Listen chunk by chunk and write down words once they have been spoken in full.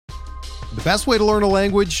The best way to learn a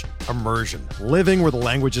language? Immersion. Living where the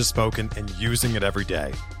language is spoken and using it every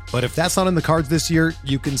day. But if that's not in the cards this year,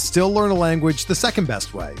 you can still learn a language the second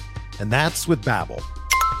best way, and that's with Babbel.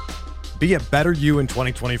 Be a better you in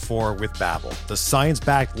 2024 with Babbel, the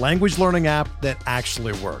science-backed language learning app that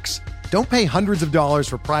actually works. Don't pay hundreds of dollars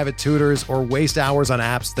for private tutors or waste hours on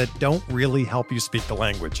apps that don't really help you speak the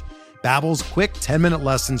language. Babbel's quick 10-minute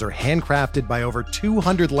lessons are handcrafted by over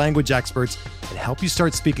 200 language experts and help you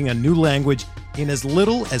start speaking a new language in as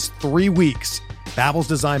little as 3 weeks. Babbel's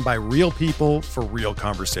designed by real people for real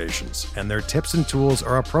conversations, and their tips and tools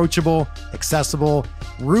are approachable, accessible,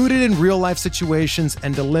 rooted in real-life situations,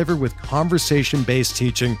 and delivered with conversation-based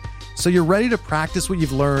teaching, so you're ready to practice what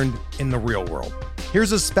you've learned in the real world.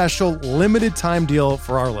 Here's a special limited-time deal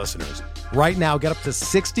for our listeners. Right now, get up to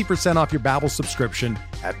 60% off your Babbel subscription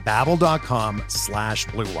at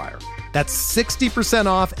babbel.com/Blue Wire. That's 60%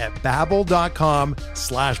 off at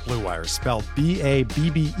babbel.com/Blue Wire, spelled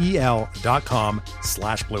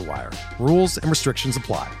BABBEL.com/Blue Wire. Rules and restrictions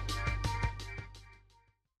apply.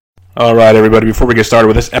 All right, everybody, before we get started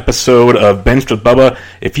with this episode of Benched with Bubba,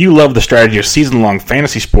 if you love the strategy of season-long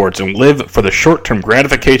fantasy sports and live for the short-term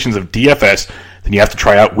gratifications of DFS, then you have to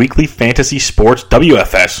try out Weekly Fantasy Sports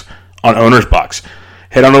WFS on Owner's Box.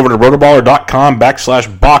 Head on over to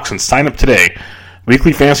rotoballer.com/box and sign up today.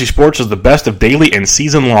 Weekly Fantasy Sports is the best of daily and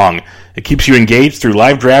season long. It keeps you engaged through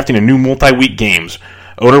live drafting and new multi-week games.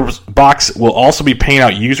 Owner's Box will also be paying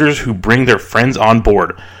out users who bring their friends on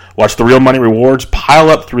board. Watch the real money rewards pile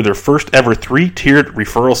up through their first ever 3-tiered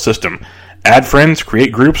referral system. Add friends,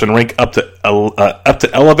 create groups, and rank up to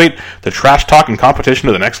elevate the trash talk and competition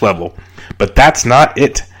to the next level. But that's not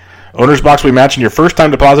it. Owner's Box will be matching your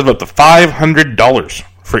first-time deposit of up to $500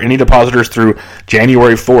 for any depositors through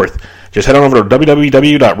January 4th. Just head on over to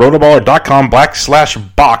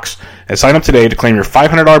www.rotoballer.com/box and sign up today to claim your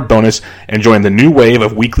 $500 bonus and join the new wave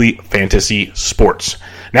of weekly fantasy sports.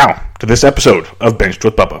 Now, to this episode of Benched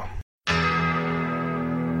with Bubba.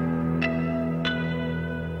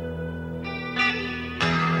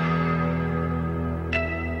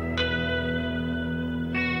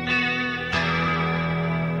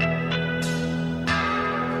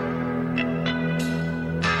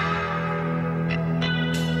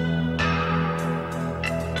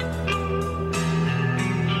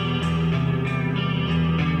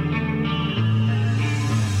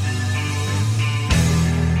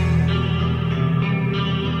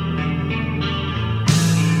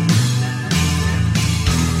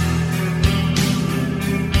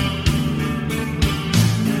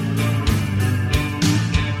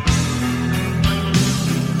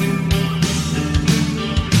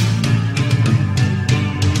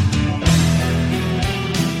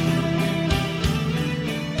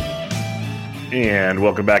 And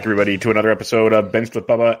welcome back, everybody, to another episode of Benched with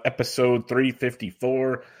Bubba, episode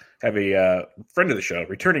 354. Have a friend of the show,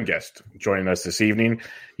 returning guest, joining us this evening.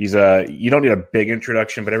 He's you don't need a big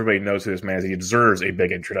introduction, but everybody knows who this man is. He deserves a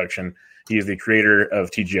big introduction. He is the creator of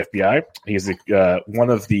TGFBI. He is one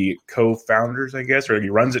of the co-founders, I guess, or he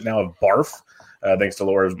runs it now, of Barf, thanks to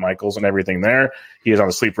Laura Michaels and everything there. He is on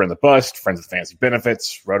the Sleeper and the Bust, Friends with Fancy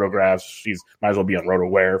Benefits, Rotographs. He's might as well be on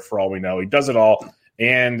RotoWare for all we know. He does it all,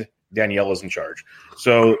 and Danielle is in charge.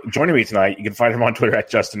 So joining me tonight, you can find him on Twitter at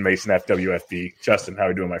Justin Mason FWFB. Justin, how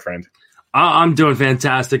are you doing, my friend? I'm doing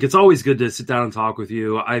fantastic. It's always good to sit down and talk with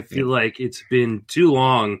you. I feel like it's been too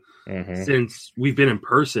long since we've been in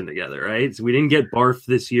person together, right? So we didn't get Barf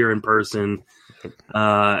this year in person. And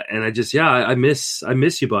I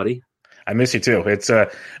miss you, buddy. I miss you too. It's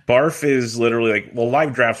Barf is literally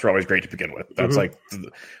live drafts are always great to begin with. That's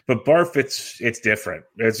but Barf, it's different.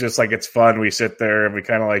 It's just it's fun. We sit there and we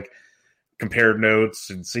kind of compare notes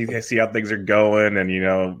and see how things are going. And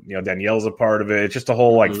Danielle's a part of it. It's just a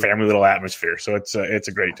whole family little atmosphere. So it's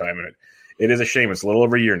a great time, and it is a shame. It's a little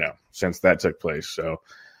over a year now since that took place. So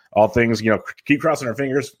all things, keep crossing our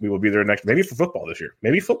fingers. We will be there next, maybe for football this year.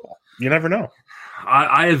 Maybe football. You never know.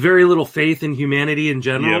 I have very little faith in humanity in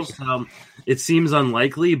general. Yep. It seems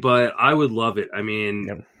unlikely, but I would love it. I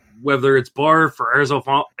mean, whether it's Barf or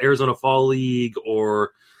Arizona Fall League,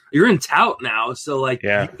 or you're in Tout now, so you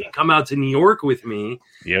can come out to New York with me.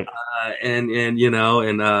 Yep.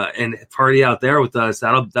 And party out there with us.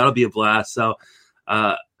 That'll be a blast. So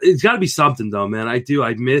it's got to be something though, man. I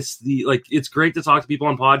miss it's great to talk to people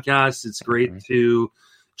on podcasts. It's great to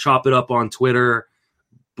chop it up on Twitter.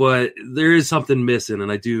 But there is something missing, and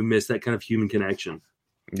I do miss that kind of human connection.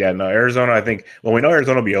 Yeah, no, Arizona. I think. Well, we know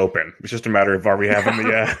Arizona will be open. It's just a matter of are we having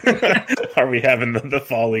the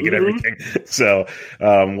fall league and everything. So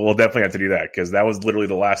we'll definitely have to do that, because that was literally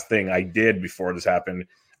the last thing I did before this happened.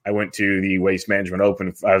 I went to the Waste Management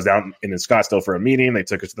Open. I was down in Scottsdale for a meeting. They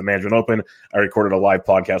took us to the Management Open. I recorded a live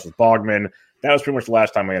podcast with Bogman. That was pretty much the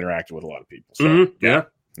last time I interacted with a lot of people. So yeah,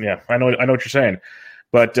 I know what you're saying.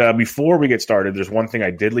 But before we get started, there's one thing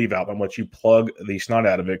I did leave out. I'm going to let you plug the snot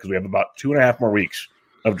out of it because we have about 2.5 more weeks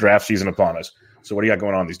of draft season upon us. So what do you got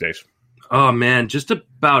going on these days? Oh, man, just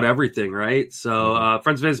about everything, right? So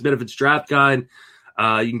Friends of Fantasy Benefits Draft Guide.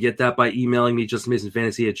 You can get that by emailing me,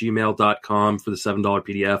 justinmasonfantasy@gmail.com for the $7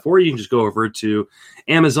 PDF, or you can just go over to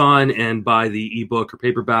Amazon and buy the ebook or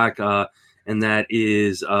paperback, and that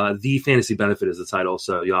is The Fantasy Benefit is the title,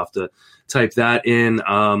 so you'll have to type that in.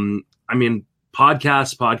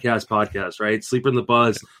 Podcast, right? Sleeper in the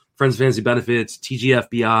Buzz, Friends of Fantasy Benefits,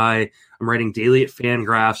 TGFBI. I'm writing daily at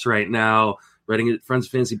Fangraphs right now, writing at Friends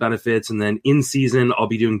of Fantasy Benefits, and then in season, I'll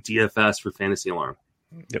be doing DFS for Fantasy Alarm.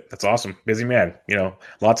 Yep, that's awesome. Busy man.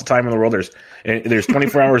 Lots of time in the world. There's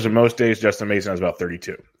 24 hours in most days. Justin Mason has about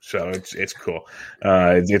 32, so it's cool.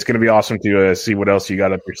 It's going to be awesome to see what else you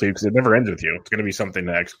got up your sleeve because it never ends with you. It's going to be something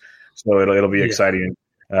next, so it'll be exciting.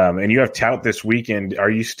 And you have Tout this weekend. Are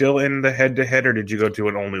you still in the head-to-head, or did you go to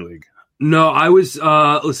an only league? No, I was.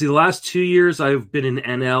 Let's see. The last 2 years, I've been in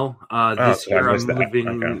NL. This year, I'm moving.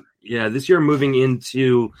 Okay. Yeah, this year I'm moving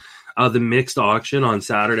into the mixed auction on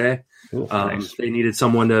Saturday. Ooh, nice. They needed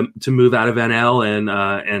someone to move out of NL,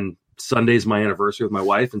 and Sunday's my anniversary with my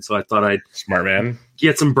wife, and so I thought I'd smart man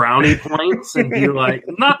get some brownie points and be like,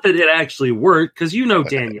 not that it actually worked, because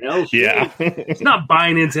Danielle, she's not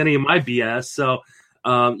buying into any of my BS. So.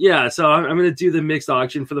 So I'm going to do the mixed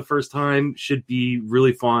auction for the first time. Should be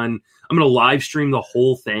really fun. I'm going to live stream the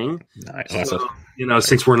whole thing. Nice. So,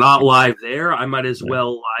 since we're not live there, I might as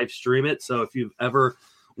well live stream it. So if you've ever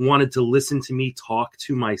wanted to listen to me talk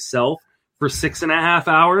to myself for 6.5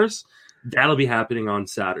 hours, that'll be happening on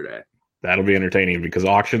Saturday. That'll be entertaining because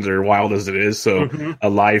auctions are wild as it is. So a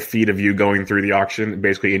live feed of you going through the auction,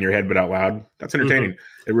 basically in your head but out loud, that's entertaining.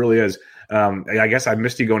 It really is. I guess I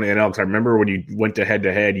missed you going to NL because I remember when you went to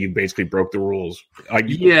head-to-head, you basically broke the rules.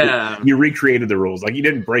 You recreated the rules. Like, you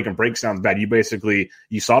didn't break them. Break sounds bad.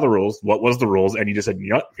 You saw the rules. What was the rules? And you just said,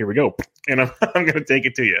 yep, here we go. And I'm going to take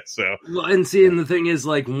it to you. So, well, and the thing is,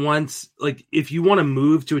 if you want to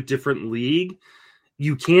move to a different league,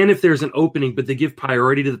 you can if there's an opening, but they give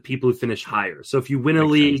priority to the people who finish higher. So if you win a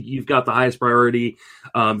league, you've got the highest priority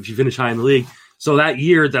if you finish high in the league. So that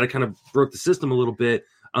year that I kind of broke the system a little bit,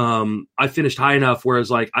 I finished high enough where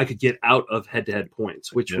I could get out of head-to-head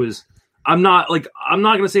points, which was I'm not going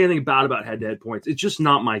to say anything bad about head-to-head points. It's just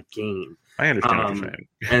not my game. I understand what you're saying.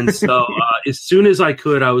 And so as soon as I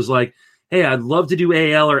could, I was like, hey, I'd love to do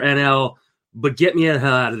AL or NL, but get me the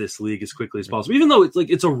hell out of this league as quickly as possible. Even though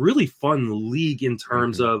it's a really fun league in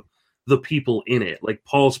terms of the people in it. Like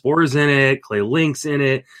Paul Spore's in it, Clay Link's in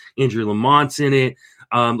it, Andrew Lamont's in it.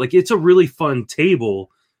 It's a really fun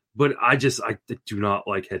table. But I do not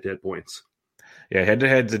like head-to-head points. Yeah,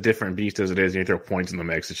 head-to-head's a different beast as it is. You throw points in the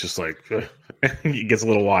mix. It's just it gets a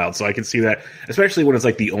little wild. So I can see that, especially when it's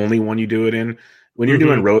like the only one you do it in. When you're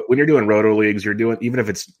doing roto leagues, you're doing, even if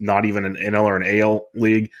it's not even an NL or an AL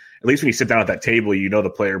league, at least when you sit down at that table,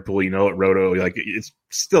 the player pool, at roto, it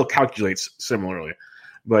still calculates similarly.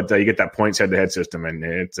 But you get that points head-to-head system, and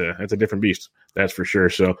it's a different beast. That's for sure.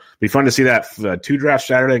 So it'd be fun to see that 2 drafts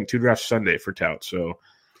Saturday and 2 drafts Sunday for Tout. So.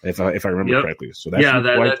 If I remember correctly. So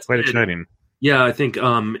that's quite exciting. Yeah, I think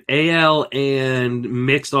AL and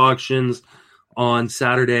mixed auctions on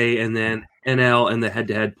Saturday, and then NL and the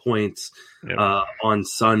head-to-head points on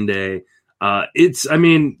Sunday. It's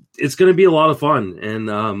going to be a lot of fun. And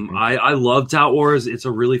I love Tout Wars. It's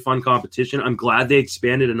a really fun competition. I'm glad they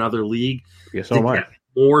expanded another league. Yes, so am I.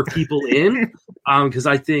 More people in, because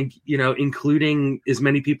I think, including as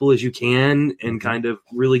many people as you can and kind of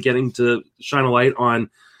really getting to shine a light on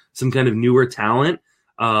some kind of newer talent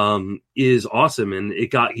is awesome. And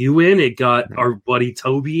it got you in, it got our buddy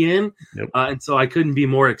Toby in. And so I couldn't be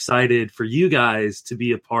more excited for you guys to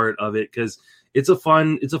be a part of it because it's a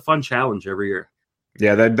fun challenge every year.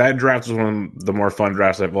 Yeah, that draft was one of the more fun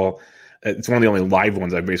drafts it's one of the only live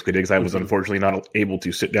ones I basically did because I was unfortunately not able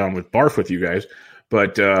to sit down with Barf with you guys.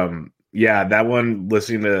 But that one,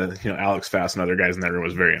 listening to Alex Fast and other guys in that room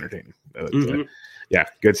was very entertaining.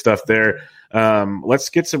 Good stuff there. Let's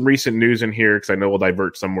get some recent news in here because I know we'll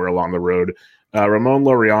divert somewhere along the road. Ramon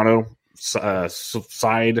Laureano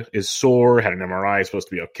side is sore, had an MRI, supposed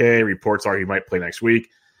to be okay. Reports are he might play next week.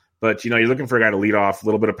 But, you're looking for a guy to lead off, a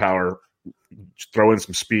little bit of power, throw in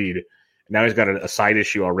some speed. Now he's got a side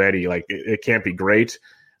issue already. It can't be great.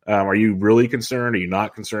 Are you really concerned? Are you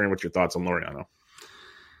not concerned? What's your thoughts on Laureano?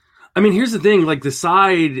 I mean, here's the thing. The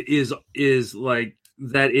side is like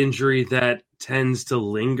that injury that tends to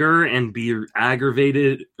linger and be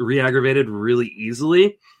re-aggravated really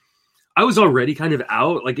easily. I was already kind of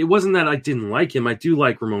out. Like, it wasn't that I didn't like him. I do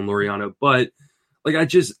like Ramon Laureano, but like,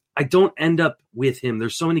 I don't end up with him.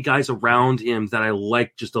 There's so many guys around him that I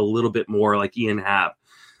like just a little bit more, like Ian Happ.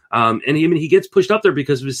 And he gets pushed up there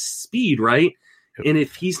because of his speed, right? Yep. And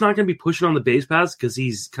if he's not going to be pushing on the base paths because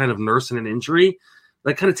he's kind of nursing an injury,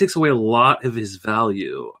 that kind of takes away a lot of his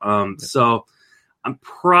value. So I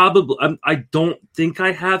don't think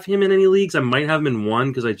I have him in any leagues. I might have him in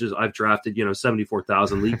one because I've drafted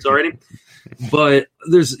 74,000 leagues already. But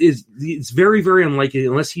it's very, very unlikely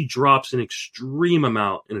unless he drops an extreme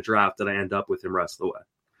amount in a draft that I end up with him rest of the way.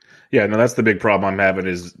 Yeah, no, that's the big problem I'm having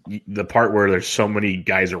is the part where there's so many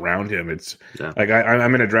guys around him. It's like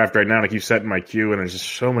I'm in a draft right now, like you set in my queue, and there's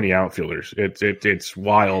just so many outfielders. It's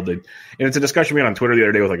wild, and it's a discussion we had on Twitter the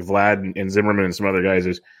other day with like Vlad and Zimmerman and some other guys.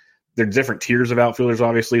 Is there are different tiers of outfielders,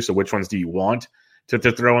 obviously. So which ones do you want to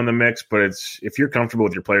throw in the mix? But if you're comfortable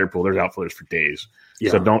with your player pool, there's outfielders for days.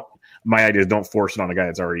 Yeah. So my idea is don't force it on a guy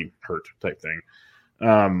that's already hurt type thing.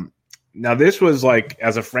 Now, this was like,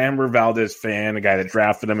 as a Framber Valdez fan, a guy that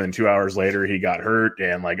drafted him, and 2 hours later he got hurt,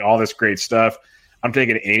 and like all this great stuff. I'm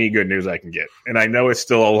taking any good news I can get. And I know it's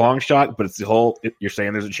still a long shot, but it's you're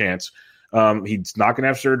saying there's a chance. He's not going to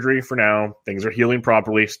have surgery for now. Things are healing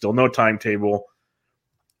properly. Still no timetable.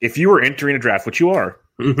 If you were entering a draft, which you are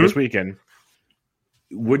this weekend,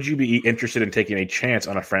 would you be interested in taking a chance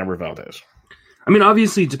on a Framber Valdez? I mean,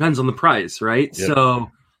 obviously it depends on the price, right? Yep.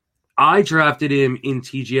 So I drafted him in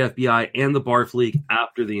TGFBI and the Barf League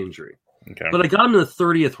after the injury. Okay. But I got him in the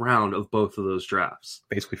 30th round of both of those drafts.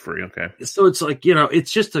 Basically free, okay. So it's like,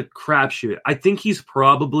 it's just a crapshoot. I think he's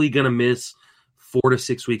probably going to miss 4 to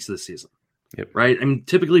 6 weeks of the season. Yep. Right? I mean,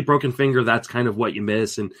 typically broken finger, that's kind of what you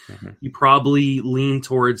miss. And you probably lean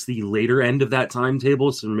towards the later end of that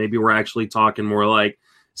timetable. So maybe we're actually talking more like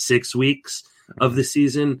 6 weeks of the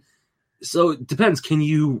season. So it depends. Can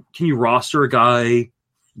you roster a guy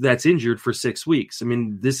that's injured for 6 weeks? I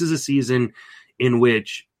mean, this is a season in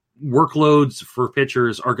which workloads for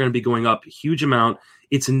pitchers are going to be going up a huge amount.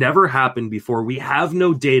 It's never happened before. We have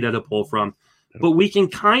no data to pull from, but we can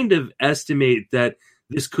kind of estimate that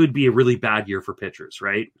this could be a really bad year for pitchers,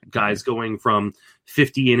 right? Guys going from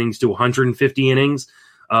 50 innings to 150 innings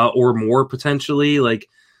or more potentially. Like,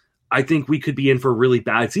 I think we could be in for a really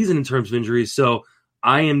bad season in terms of injuries. So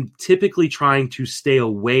I am typically trying to stay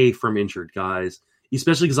away from injured guys,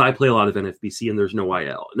 especially because I play a lot of NFBC and there's no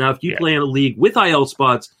IL. Now, if you play in a league with IL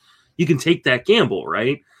spots, you can take that gamble,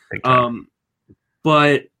 right?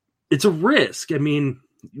 But it's a risk. I mean,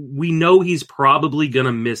 we know he's probably going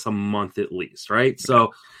to miss a month at least, right?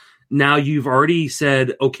 So now you've already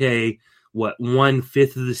said, okay,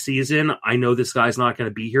 1/5 of the season, I know this guy's not going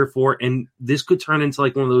to be here for, and this could turn into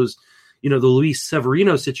like one of those, the Luis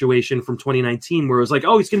Severino situation from 2019 where it was like,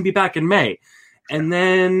 oh, he's going to be back in May. And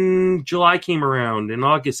then July came around and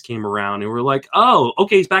August came around and we're like, oh,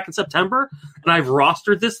 okay, he's back in September and I've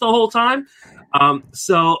rostered this the whole time.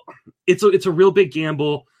 So it's a real big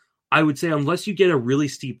gamble. I would say unless you get a really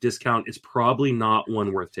steep discount, it's probably not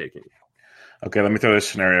one worth taking. Okay, let me throw this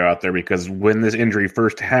scenario out there because when this injury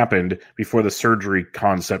first happened, before the surgery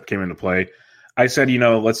concept came into play, I said,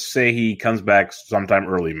 let's say he comes back sometime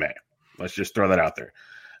early May. Let's just throw that out there.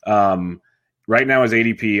 Right now is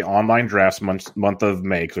ADP online drafts month of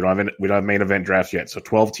May because we don't have main event drafts yet. So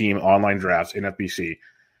 12-team online drafts in FBC.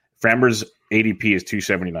 Framber's ADP is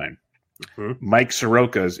 279. Mm-hmm. Mike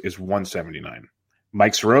Soroka's is 179.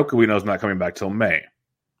 Mike Soroka, we know, is not coming back till May.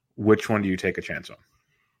 Which one do you take a chance on?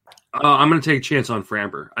 I'm going to take a chance on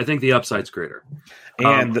Framber. I think the upside's greater.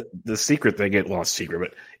 And the secret thing,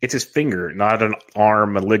 but it's his finger, not an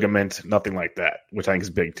arm, a ligament, nothing like that, which I think is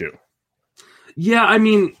big too. Yeah, I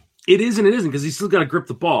mean, it is and it isn't because he's still got to grip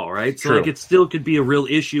the ball, right? So like, it still could be a real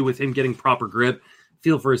issue with him getting proper grip,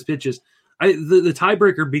 feel for his pitches. The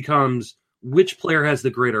tiebreaker becomes which player has the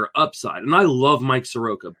greater upside. And I love Mike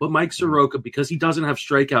Soroka, but Mike Soroka, because he doesn't have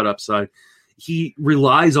strikeout upside, he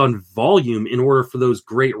relies on volume in order for those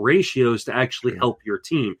great ratios to actually help your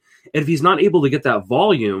team. And if he's not able to get that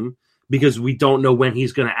volume because we don't know when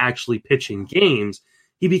he's going to actually pitch in games,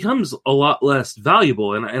 he becomes a lot less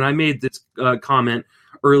valuable. And I made this comment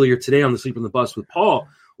earlier today on the Sleep on the Bus with Paul,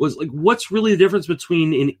 was like, what's really the difference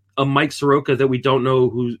between a Mike Soroka that we don't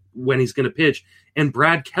know when he's going to pitch and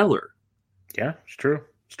Brad Keller? Yeah, it's true.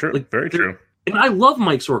 It's true. Like, very true. And I love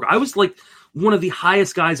Mike Soroka. I was like one of the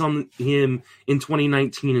highest guys on him in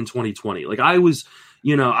 2019 and 2020. Like I was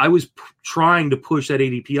trying to push that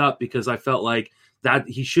ADP up because I felt like that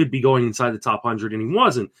he should be going inside the top 100 and he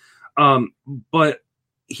wasn't. But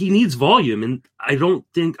he needs volume, and I don't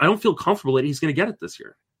feel comfortable that he's going to get it this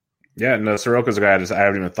year. Yeah, no, Soroka's a guy I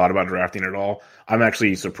haven't even thought about drafting at all. I'm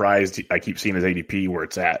actually surprised I keep seeing his ADP where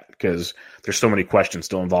it's at because there's so many questions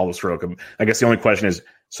still involved with Soroka. I guess the only question is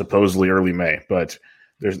supposedly early May, but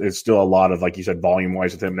there's still a lot of, like you said,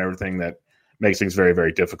 volume-wise with him and everything that makes things very,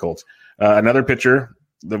 very difficult. Another pitcher,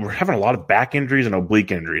 we're having a lot of back injuries and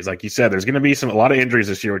oblique injuries. Like you said, there's going to be a lot of injuries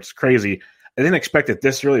this year, which is crazy. I didn't expect it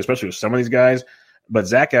this early, especially with some of these guys. But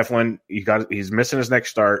Zach Eflin, he's missing his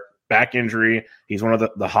next start. Back injury. He's one of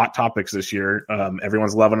the hot topics this year.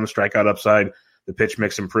 Everyone's loving him. Strikeout upside. The pitch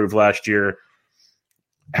mix improved last year.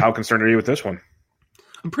 How concerned are you with this one?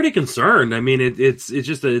 I'm pretty concerned. I mean, it's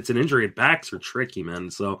just that it's an injury, and backs are tricky, man.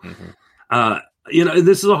 So,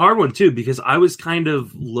 this is a hard one too because I was kind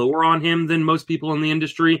of lower on him than most people in the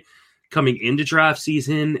industry coming into draft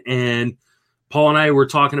season, and Paul and I were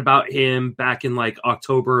talking about him back in like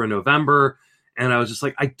October and November. And I was just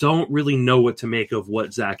like, I don't really know what to make of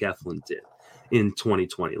what Zach Eflin did in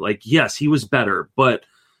 2020. Like, yes, he was better, but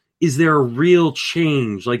is there a real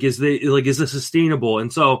change? Like, is this sustainable?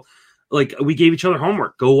 And so, like, we gave each other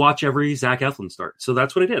homework. Go watch every Zach Eflin start. So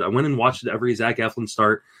that's what I did. I went and watched every Zach Eflin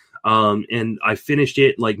start, and I finished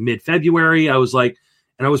it like mid-February. I was like,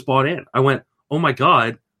 and I was bought in. I went, oh my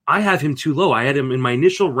God, I have him too low. I had him in my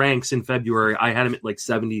initial ranks in February. I had him at like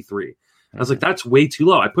 73. I was like, that's way too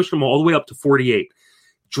low. I pushed him all the way up to 48,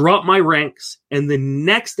 dropped my ranks, and the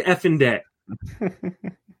next effing day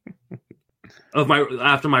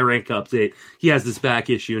after my rank update, he has this back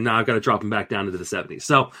issue, and now I've got to drop him back down into the 70s.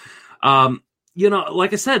 So,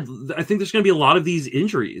 like I said, I think there's going to be a lot of these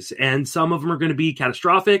injuries, and some of them are going to be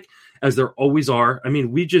catastrophic, as there always are. I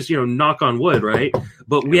mean, we just, knock on wood, right?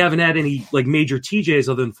 But we haven't had any like major TJs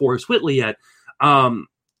other than Forrest Whitley yet.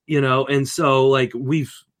 And so like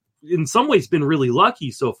we've, in some ways been really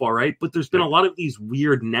lucky so far, right? But there's been a lot of these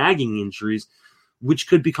weird nagging injuries which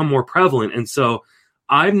could become more prevalent. And so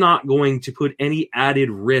I'm not going to put any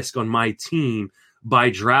added risk on my team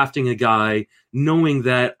by drafting a guy knowing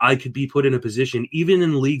that I could be put in a position, even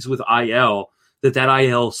in leagues with IL, that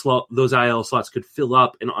IL slot, those IL slots could fill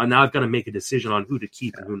up. And now I've got to make a decision on who to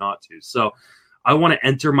keep and who not to. So I want to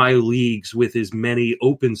enter my leagues with as many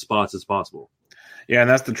open spots as possible. Yeah, and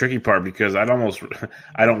that's the tricky part because I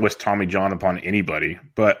don't wish Tommy John upon anybody,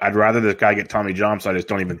 but I'd rather this guy get Tommy John so I just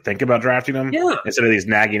don't even think about drafting him instead of these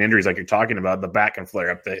nagging injuries like you're talking about. The back can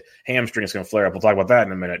flare up, the hamstring is going to flare up. We'll talk about that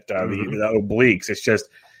in a minute. The obliques, it's just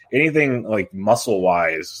anything like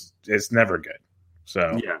muscle-wise, it's never good.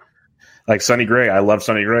 So, like Sonny Gray, I love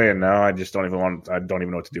Sonny Gray, and now I just don't even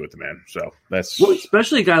know what to do with the man. So that's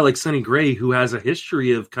especially a guy like Sonny Gray who has a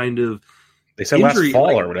history of kind of. They said injury, last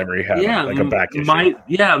fall or whatever he had, like a back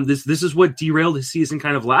issue. This is what derailed his season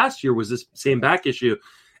kind of last year was this same back issue.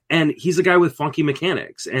 And he's a guy with funky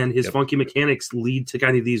mechanics, and his funky mechanics lead to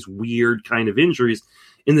kind of these weird kind of injuries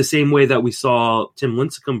in the same way that we saw Tim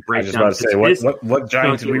Lincecum break down. I was about to say, what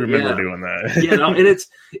Giants do we remember doing that? And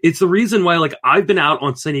it's the reason why like I've been out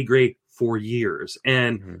on Sonny Gray for years,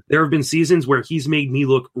 and there have been seasons where he's made me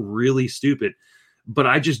look really stupid, but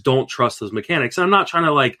I just don't trust those mechanics. I'm not trying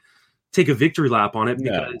to like take a victory lap on it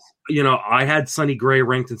because, I had Sonny Gray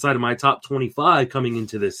ranked inside of my top 25 coming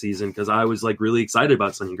into this season because I was like really excited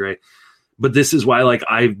about Sonny Gray. But this is why like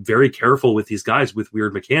I'm very careful with these guys with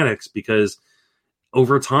weird mechanics because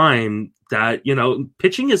over time that,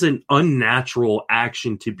 pitching is an unnatural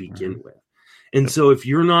action to begin with. And so if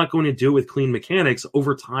you're not going to do it with clean mechanics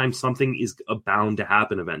over time, something is bound to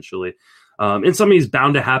happen eventually. And something is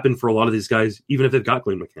bound to happen for a lot of these guys, even if they've got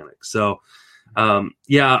clean mechanics. So,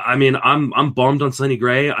 I mean, I'm bummed on Sonny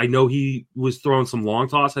Gray. I know he was throwing some long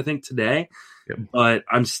toss, I think, today, but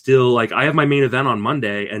I'm still like, I have my main event on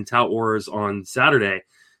Monday and Tout Wars on Saturday.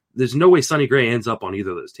 There's no way Sonny Gray ends up on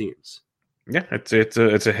either of those teams. Yeah, it's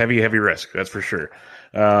a heavy risk. That's for sure.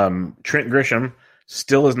 Trent Grisham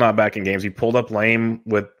still is not back in games. He pulled up lame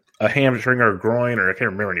with a hamstring or a groin, or I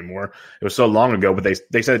can't remember anymore. It was so long ago, but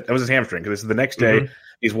they said it was his hamstring because this is the next day.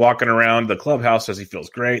 He's walking around the clubhouse, says he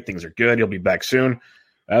feels great. Things are good. He'll be back soon.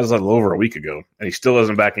 That was a little over a week ago, and he still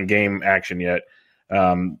isn't back in game action yet.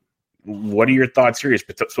 What are your thoughts here? He's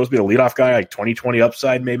supposed to be the leadoff guy, like 2020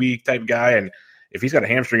 upside maybe type guy, and if he's got a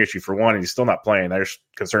hamstring issue for one and he's still not playing, there's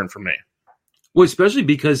concern for me. Well, especially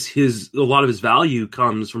because a lot of his value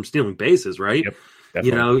comes from stealing bases, right? Yep,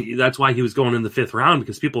 definitely. That's why he was going in the fifth round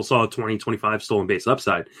because people saw a 20-25 stolen base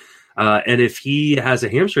upside. And if he has a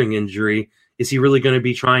hamstring injury, is he really going to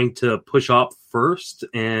be trying to push up first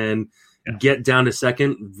and get down to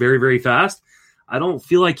second very, very fast? I don't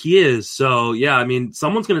feel like he is. So, I mean,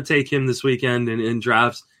 someone's going to take him this weekend in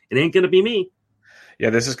drafts. It ain't going to be me. Yeah,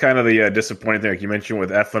 this is kind of the disappointing thing. Like you mentioned with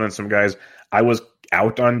Eflin and some guys, I was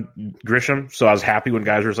out on Grisham, so I was happy when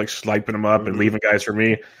guys were like sniping him up and leaving guys for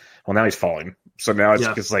me. Well, now he's falling. So now it's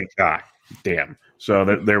just like, damn. So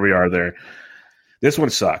there we are there. This one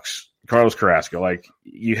sucks. Carlos Carrasco. Like,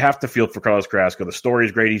 you have to feel for Carlos Carrasco. The story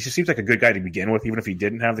is great. He just seems like a good guy to begin with, even if he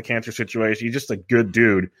didn't have the cancer situation. He's just a good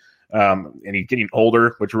dude. And he's getting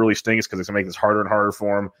older, which really stings because it's going to make this harder and harder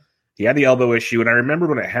for him. He had the elbow issue, and I remember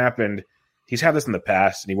when it happened, he's had this in the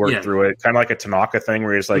past, and he worked through it, kind of like a Tanaka thing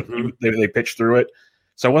where he's like, they pitched through it.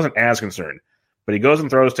 So I wasn't as concerned. But he goes and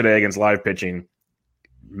throws today against live pitching,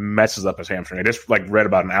 messes up his hamstring. I just read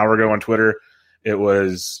about an hour ago on Twitter. It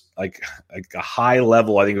was like a high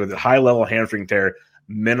level, I think it was a high level hamstring tear,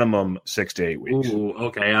 minimum 6 to 8 weeks. Ooh,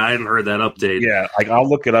 okay. I hadn't heard that update. Yeah, I'll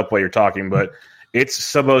look it up while you're talking, but it's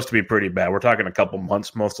supposed to be pretty bad. We're talking a couple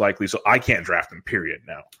months most likely, so I can't draft him, period,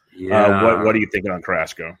 now. Yeah. What are you thinking on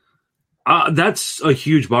Carrasco? That's a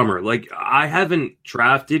huge bummer. Like, I haven't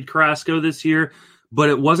drafted Carrasco this year, but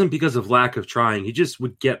it wasn't because of lack of trying. He just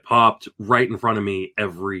would get popped right in front of me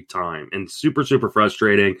every time, and super, super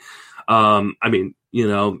frustrating. I mean,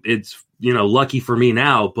 it's, lucky for me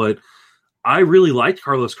now, but I really liked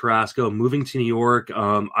Carlos Carrasco moving to New York.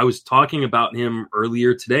 I was talking about him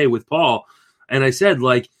earlier today with Paul, and I said,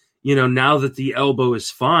 now that the elbow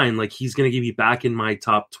is fine, he's going to give you back in my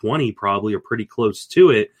top 20 probably, or pretty close to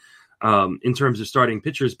it, in terms of starting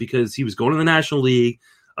pitchers, because he was going to the National League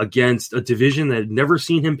against a division that had never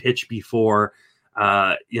seen him pitch before.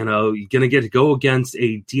 You're going to get to go against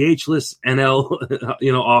a DH-less NL,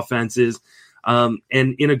 offenses, and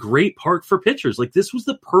in a great park for pitchers. This was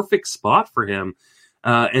the perfect spot for him.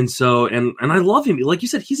 And I love him. Like you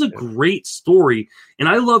said, he's a great story, and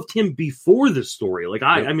I loved him before this story.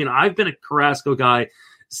 I mean, I've been a Carrasco guy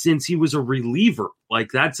since he was a reliever.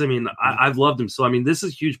 I've loved him. So, I mean, this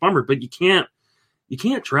is a huge bummer, but you can't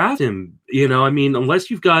draft him, unless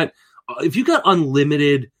if you've got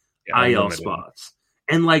unlimited IL spots.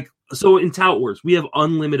 And so in Tout Wars, we have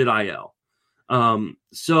unlimited IL.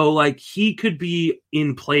 So he could be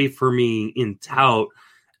in play for me in Tout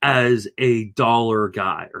as a dollar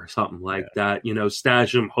guy or something like that,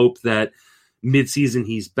 stash him, hope that midseason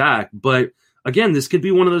he's back. But again, this could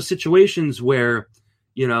be one of those situations where,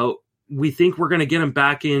 we think we're going to get him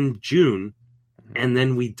back in June, and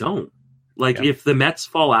then we don't. If the Mets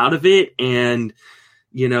fall out of it and,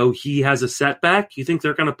 he has a setback, you think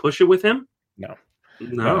they're going to push it with him? No. They're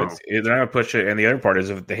not going to push it. And the other part is,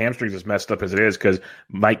 if the hamstring is as messed up as it is, because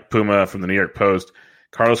Mike Puma from the New York Post,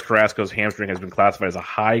 Carlos Carrasco's hamstring has been classified as a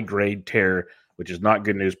high-grade tear, which is not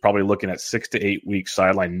good news, probably looking at 6 to 8 weeks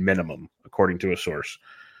sideline minimum, according to a source.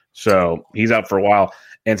 So he's out for a while.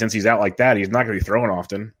 And since he's out like that, he's not going to be throwing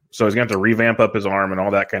often. So he's going to have to revamp up his arm and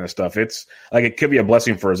all that kind of stuff. It's it could be a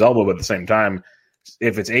blessing for his elbow, but at the same time,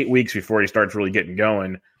 if it's 8 weeks before he starts really getting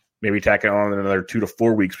going, maybe tack it on another 2 to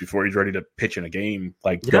 4 weeks before he's ready to pitch in a game,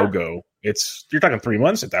 go. You're talking 3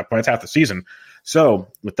 months at that point. It's half the season. So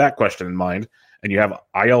with that question in mind, and you have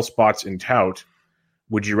IL spots in Tout,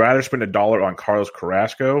 would you rather spend $1 on Carlos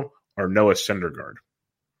Carrasco or Noah Syndergaard?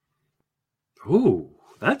 Ooh,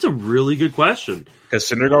 that's a really good question. Because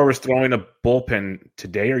Syndergaard was throwing a bullpen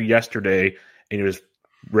today or yesterday, and he was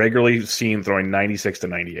regularly seen throwing 96 to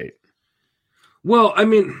 98. Well, I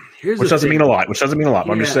mean, which doesn't mean a lot.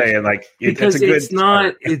 Yeah. I'm just saying, because it's a good.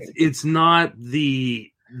 It's not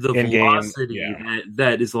the velocity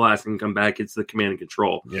that is the last thing to come back. It's the command and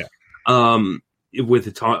control. Yeah. With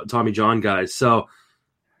the Tommy John guys. So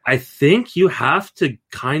I think you have to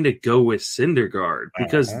kind of go with Syndergaard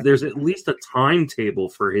because there's at least a timetable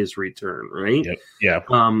for his return, right? Yep.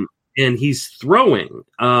 Yeah. And he's throwing.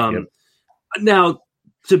 Now,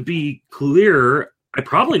 to be clear, I'm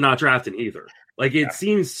probably not drafting either. It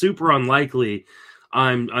seems super unlikely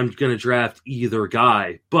I'm going to draft either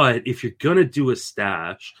guy. But if you're going to do a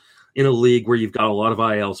stash in a league where you've got a lot of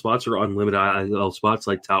IL spots or unlimited IL spots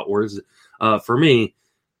like Tout Wars, for me,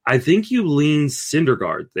 I think you lean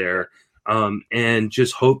Syndergaard there and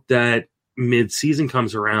just hope that mid-season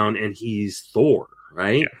comes around and he's Thor,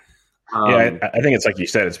 right? Yeah, I think it's like you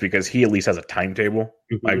said. It's because he at least has a timetable.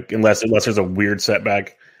 Unless there's a weird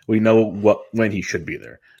setback, we know when he should be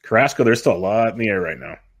there. Carrasco, there's still a lot in the air right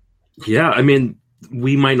now. Yeah, I mean,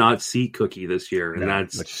 we might not see Cookie this year, and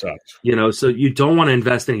which sucks. So you don't want to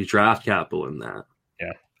invest any draft capital in that.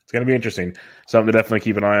 Yeah, it's going to be interesting. Something to definitely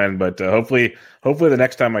keep an eye on. But hopefully the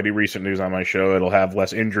next time I do recent news on my show, it'll have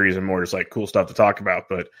less injuries and more just cool stuff to talk about.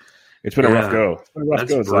 But it's been a rough go. It's been a rough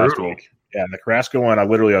go this last week. Yeah, the Carrasco one, I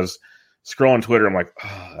was scrolling Twitter. I'm like,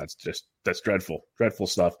 oh, that's dreadful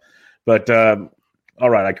stuff. But All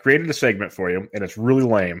right, I created a segment for you, and it's really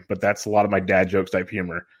lame, but that's a lot of my dad jokes type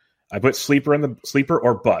humor. I put sleeper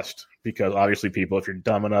or bust because obviously people, if you're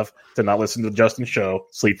dumb enough to not listen to Justin's show,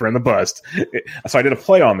 sleeper and the bust. So I did a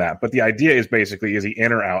play on that, but the idea is basically is he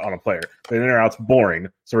in or out on a player? The in or out's boring,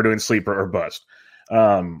 so we're doing sleeper or bust.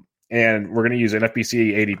 And we're going to use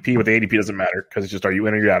NFBC ADP, but the ADP doesn't matter because it's just are you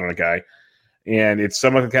in or you out on a guy. And it's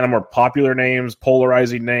some of the kind of more popular names,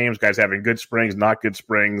 polarizing names, guys having good springs, not good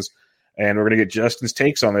springs. And we're going to get Justin's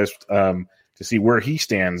takes on this to see where he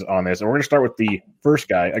stands on this. And we're going to start with the first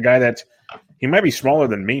guy, a guy that he might be smaller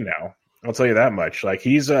than me now. I'll tell you that much. Like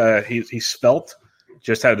he's svelte,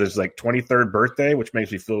 just had his like 23rd birthday, which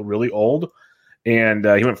makes me feel really old. And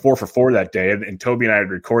he went 4 for 4 that day. And Toby and I had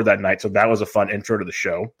record that night. So that was a fun intro to the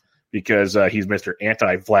show because he's Mr.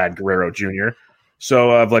 Anti-Vlad Guerrero Jr. So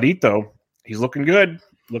Vladito, he's looking good,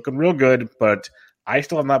 looking real good, but I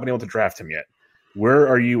still have not been able to draft him yet. Where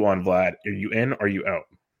are you on Vlad? Are you in or are you out?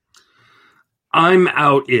 I'm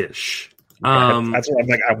out-ish. That's what I'm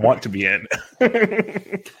like. I want to be in.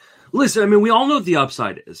 Listen, I mean, we all know what the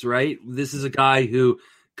upside is, right? This is a guy who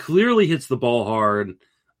clearly hits the ball hard.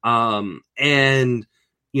 And,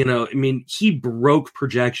 you know, I mean, he broke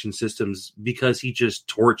projection systems because he just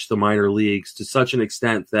torched the minor leagues to such an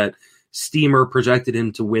extent that Steamer projected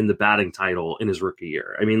him to win the batting title in his rookie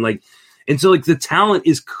year. I mean, like, and so like the talent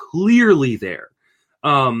is clearly there.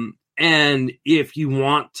 And if you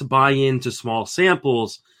want to buy into small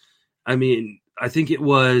samples, I mean, I think it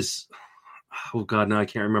was, oh God, now I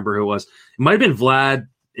can't remember who it was. It might have been Vlad.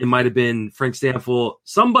 It might have been Frank Stanfield.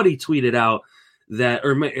 Somebody tweeted out that,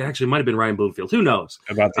 or actually it might have been Ryan Bloomfield. Who knows?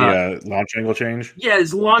 About the launch angle change? Yeah,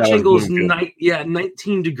 his launch angle is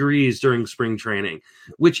 19 degrees during spring training,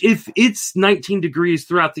 which if it's 19 degrees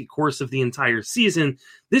throughout the course of the entire season,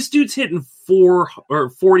 this dude's hitting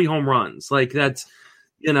 40 home runs. Like that's,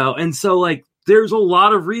 you know, and so like there's a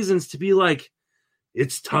lot of reasons to be like,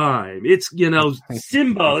 it's time. It's, you know,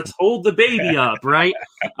 Simba, let's hold the baby up, right?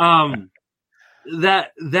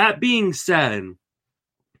 That being said,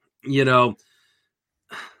 you know,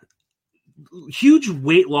 huge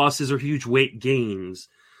weight losses or huge weight gains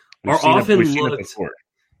are often looked.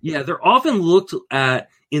 Yeah, they're often looked at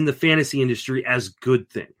in the fantasy industry as good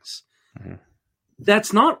things. Mm-hmm.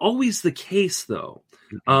 That's not always the case, though.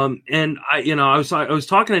 And I was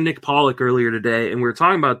talking to Nick Pollock earlier today, and we were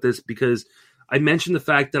talking about this because I mentioned the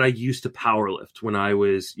fact that I used to powerlift when I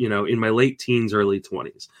was, you know, in my late teens, early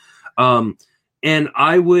 20s. And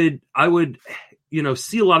I would, you know,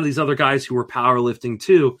 see a lot of these other guys who were powerlifting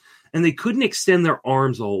too, and they couldn't extend their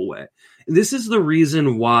arms the whole way. And this is the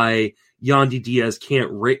reason why Yandy Diaz can't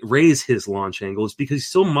raise his launch angle, is because he's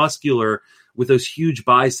so muscular with those huge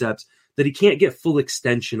biceps that he can't get full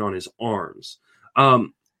extension on his arms.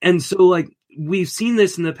 And so like we've seen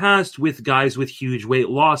this in the past with guys with huge weight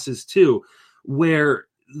losses too, where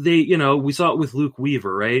they, you know, we saw it with Luke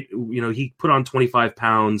Weaver, right? You know, he put on 25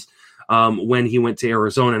 pounds when he went to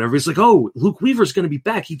Arizona, and everybody's like, oh, Luke Weaver's going to be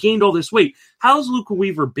back. He gained all this weight. How's Luke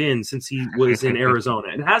Weaver been since he was in Arizona?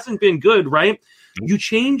 It hasn't been good, right? You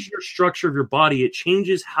change your structure of your body. It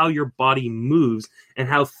changes how your body moves and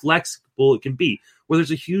how flexible it can be, where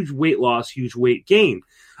there's a huge weight loss, huge weight gain.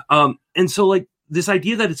 And so like this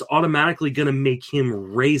idea that it's automatically going to make him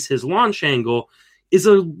raise his launch angle is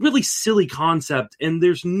a really silly concept. And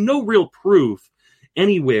there's no real proof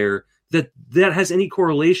anywhere that has any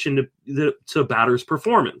correlation to batter's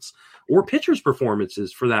performance or pitcher's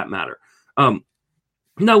performances for that matter.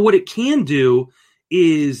 Now what it can do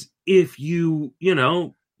is if you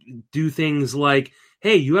know, do things like,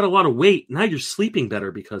 hey, you had a lot of weight, now you're sleeping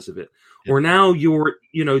better because of it. Yeah. Or now you're,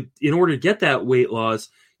 you know, in order to get that weight loss,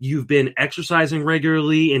 you've been exercising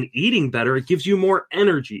regularly and eating better. It gives you more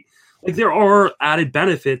energy. Like there are added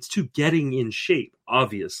benefits to getting in shape,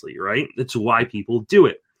 obviously, right? That's why people do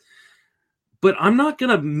it. But I'm not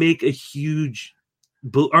going to make I'm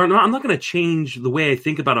not going to change the way I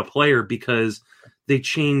think about a player because they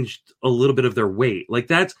changed a little bit of their weight. Like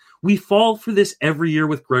we fall for this every year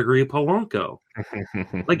with Gregory Polanco.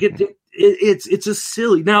 Like it's a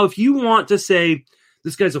silly. Now, if you want to say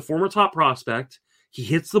this guy's a former top prospect, he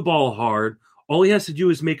hits the ball hard, all he has to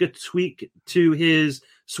do is make a tweak to his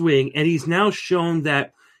swing, and he's now shown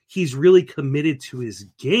that he's really committed to his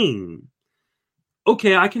game.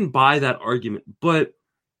 Okay, I can buy that argument, but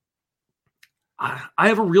I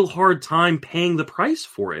have a real hard time paying the price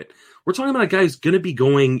for it. We're talking about a guy who's going to be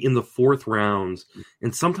going in the 4th round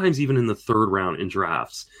and sometimes even in the 3rd round in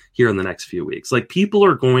drafts here in the next few weeks. Like people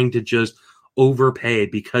are going to just overpay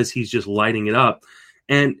because he's just lighting it up.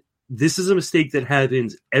 And this is a mistake that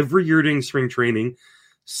happens every year during spring training.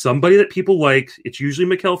 somebody that people like, it's usually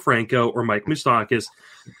Maikel Franco or Mike Moustakas,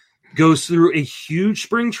 goes through a huge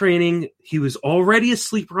spring training. He was already a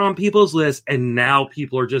sleeper on people's list, and now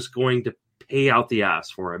people are just going to pay out the ass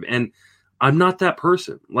for him. And I'm not that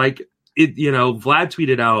person. Like, Vlad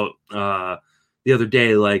tweeted out the other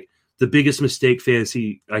day, like, the biggest mistake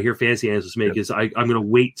fantasy analysts make is I'm going to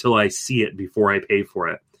wait till I see it before I pay for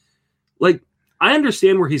it. Like, I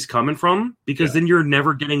understand where he's coming from, because then you're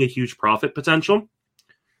never getting a huge profit potential.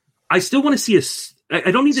 I still want to see I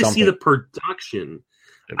don't need to see the production.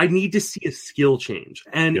 I need to see a skill change.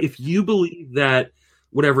 And if you believe that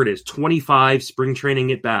whatever it is, 25 spring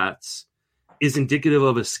training at bats is indicative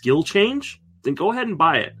of a skill change, then go ahead and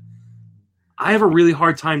buy it. I have a really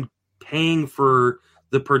hard time paying for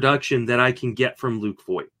the production that I can get from Luke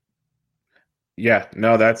Voit. Yeah,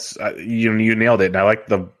 no, that's you nailed it. And I like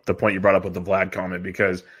the point you brought up with the Vlad comment,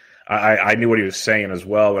 because I knew what he was saying as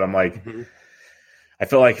well. But I'm like, I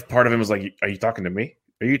feel like part of him was like, "Are you talking to me?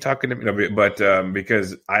 Are you talking to me?" No, but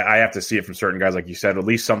because I have to see it from certain guys, like you said, at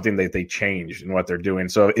least something that they changed in what they're doing.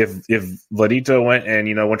 So if Vladito went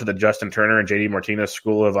to the Justin Turner and JD Martinez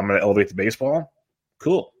school of I'm going to elevate the baseball,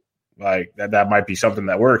 cool. Like that might be something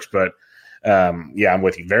that works. But I'm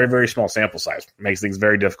with you. Very, very small sample size makes things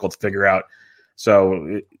very difficult to figure out.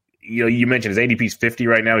 So you mentioned his ADP is 50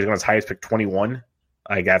 right now. He's on his highest pick 21.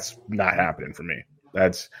 Like, that's not happening for me.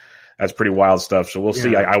 That's pretty wild stuff. So we'll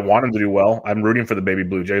see. I want him to do well. I'm rooting for the baby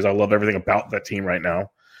Blue Jays. I love everything about that team right now.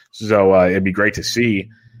 So it'd be great to see.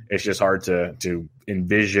 It's just hard to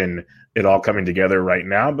envision it all coming together right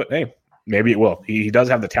now. But hey, maybe it will. He does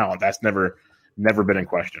have the talent. That's never been in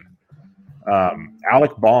question.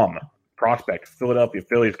 Alec Baum, prospect, Philadelphia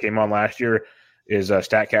Phillies, came on last year. His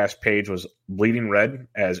StatCast page was bleeding red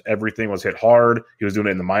as everything was hit hard. He was doing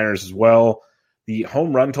it in the minors as well. The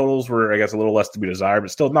home run totals were, I guess, a little less to be desired,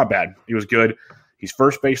 but still not bad. He was good. He's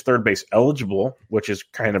first base, third base eligible, which is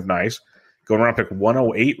kind of nice. Going around pick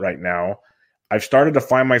 108 right now. I've started to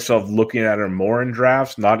find myself looking at him more in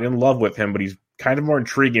drafts, not in love with him, but he's kind of more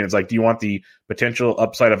intriguing. It's like, do you want the potential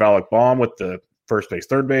upside of Alec Baum with the first base,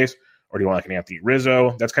 third base, or do you want like an Anthony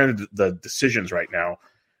Rizzo? That's kind of the decisions right now.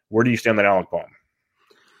 Where do you stand on Alec Baum?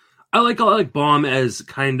 I like Alec Baum as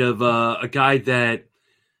kind of a guy that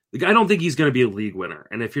I don't think he's going to be a league winner.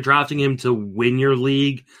 And if you're drafting him to win your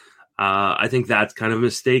league, I think that's kind of a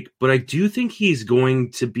mistake. But I do think he's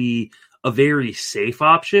going to be a very safe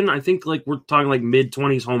option. I think like we're talking like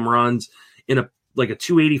mid-20s home runs in a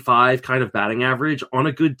 285 kind of batting average on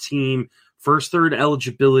a good team. First, third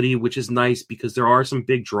eligibility, which is nice because there are some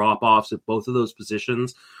big drop-offs at both of those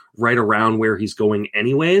positions right around where he's going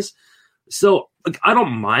anyways. So I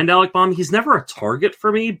don't mind Alec Baum. He's never a target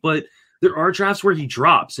for me, but there are drafts where he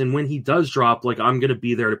drops. And when he does drop, like, I'm going to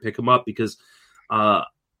be there to pick him up because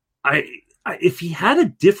if he had a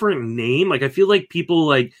different name, like I feel like people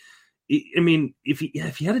like, I mean, if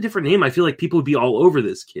he had a different name, I feel like people would be all over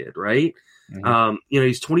this kid, right? Mm-hmm.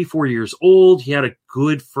 He's 24 years old. He had a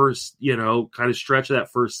good first, kind of stretch of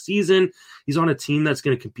that first season. He's on a team that's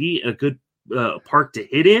going to compete, a good park to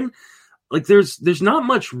hit in. Like there's not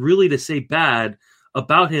much really to say bad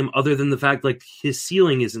about him other than the fact like his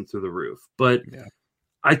ceiling isn't through the roof. But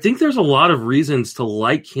I think there's a lot of reasons to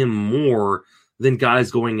like him more than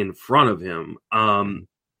guys going in front of him. I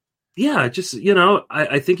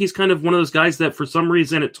think he's kind of one of those guys that for some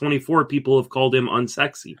reason at 24 people have called him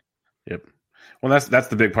unsexy. Yep. Well, that's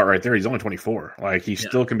the big part right there. He's only 24. Like he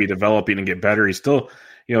still can be developing and get better. He's still,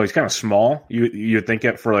 he's kind of small. You think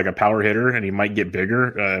it for like a power hitter, and he might get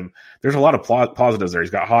bigger. There's a lot of positives there. He's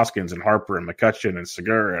got Hoskins and Harper and McCutcheon and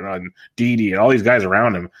Segura and Didi and all these guys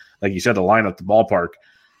around him. Like you said, the line up the ballpark.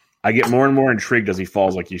 I get more and more intrigued as he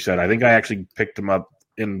falls. Like you said, I think I actually picked him up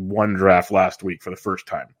in one draft last week for the first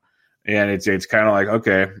time, and it's kind of like,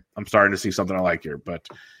 okay, I'm starting to see something I like here. But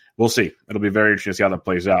we'll see. It'll be very interesting to see how that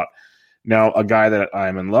plays out. Now, a guy that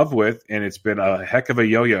I'm in love with, and it's been a heck of a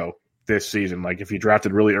yo-yo this season. Like, if you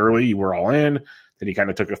drafted really early, you were all in. Then he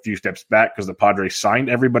kind of took a few steps back because the Padres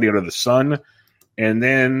signed everybody under the sun. And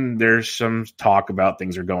then there's some talk about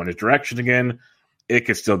things are going his direction again. It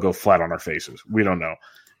could still go flat on our faces. We don't know.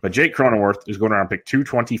 But Jake Cronenworth is going around pick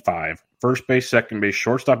 225, first base, second base,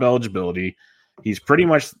 shortstop eligibility. He's pretty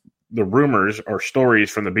much the rumors or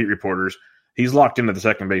stories from the beat reporters. He's locked into the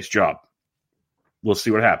second base job. We'll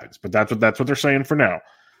see what happens, but that's what they're saying for now.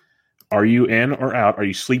 Are you in or out? Are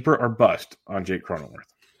you sleeper or bust on Jake Cronenworth?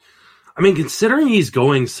 I mean, considering he's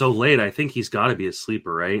going so late, I think he's got to be a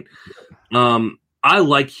sleeper, right? I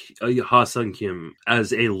like Ha-Seong Kim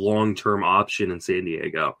as a long-term option in San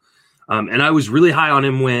Diego, and I was really high on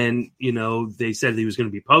him when they said he was going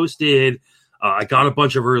to be posted. I got a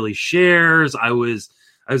bunch of early shares. I was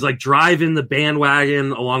I was like driving the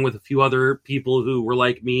bandwagon along with a few other people who were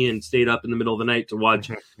like me and stayed up in the middle of the night to watch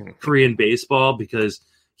Korean baseball because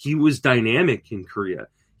he was dynamic in Korea.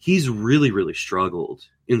 He's really, really struggled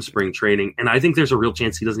in spring training, and I think there's a real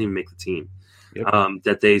chance he doesn't even make the team. Yep.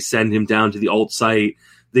 That they send him down to the alt site,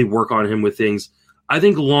 they work on him with things. I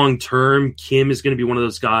think long term, Kim is going to be one of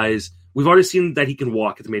those guys. We've already seen that he can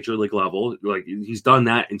walk at the major league level. Like he's done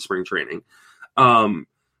that in spring training.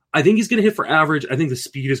 I think he's going to hit for average. I think the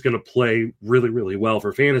speed is going to play really, really well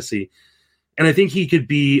for fantasy. And I think he could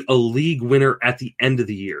be a league winner at the end of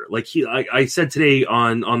the year. Like I said today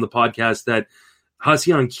on the podcast that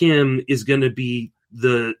Ha-Seong Kim is going to be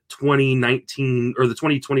the 2019 or the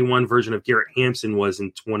 2021 version of Garrett Hampson was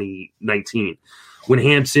in 2019. When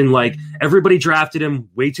Hampson, like everybody drafted him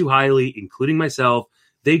way too highly, including myself.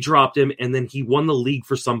 They dropped him, and then he won the league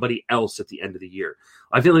for somebody else at the end of the year.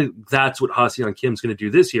 I feel like that's what Ha-Seong Kim's going to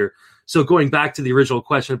do this year. So going back to the original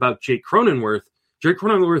question about Jake Cronenworth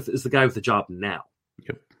is the guy with the job now.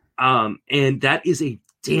 Yep. And that is a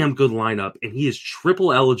damn good lineup, and he is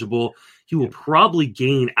triple eligible. He will probably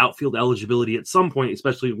gain outfield eligibility at some point,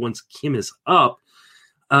 especially once Kim is up.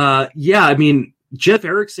 I mean, Jeff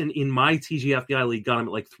Erickson in my TGFBI league got him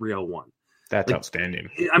at like 301. That's outstanding.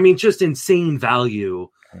 I mean, just insane value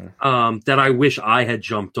that I wish I had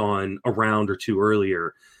jumped on a round or two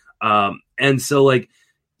earlier. And so, like,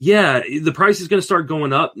 yeah, the price is going to start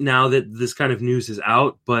going up now that this kind of news is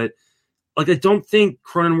out. But, like, I don't think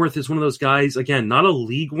Cronenworth is one of those guys, again, not a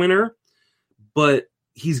league winner, but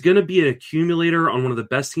he's going to be an accumulator on one of the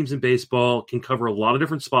best teams in baseball, can cover a lot of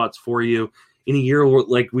different spots for you in a year where,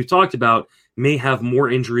 like we've talked about, may have more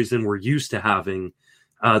injuries than we're used to having.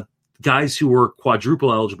 Guys who were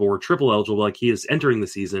quadruple eligible or triple eligible, like he is entering the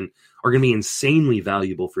season, are going to be insanely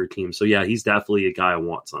valuable for your team. So, yeah, he's definitely a guy I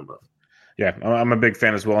want some of. Yeah, I'm a big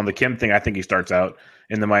fan as well. And the Kim thing, I think he starts out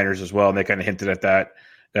in the minors as well. And they kind of hinted at that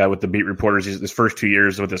with the beat reporters. His first 2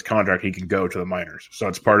 years with this contract, he can go to the minors. So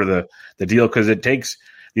it's part of the deal because it takes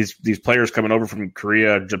these players coming over from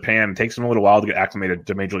Korea, Japan, it takes them a little while to get acclimated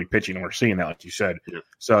to major league pitching. And we're seeing that, like you said. Yeah.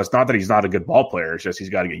 So it's not that he's not a good ball player. It's just he's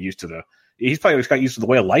got to get used to he's probably just got used to the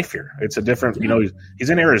way of life here. It's a different, he's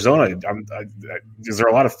in Arizona. Is there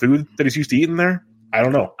a lot of food that he's used to eating there? I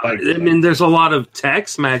don't know. I mean, there's a lot of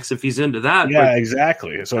Tex-Mex if he's into that. Yeah,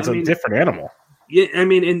 exactly. So it's a different animal. Yeah, I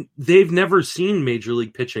mean, and they've never seen major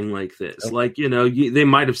league pitching like this. Yep. Like, they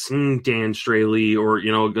might have seen Dan Straley or,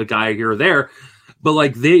 a guy here or there, but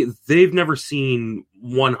like they've never seen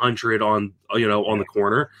 100 on the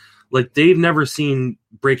corner. Like they've never seen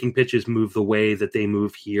breaking pitches move the way that they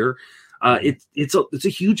move here. It's a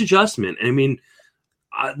huge adjustment. I mean,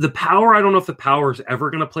 the power, I don't know if the power is ever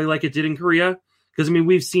going to play like it did in Korea. Because, I mean,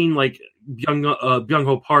 we've seen, like,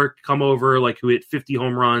 Byung-ho Park come over, like, who hit 50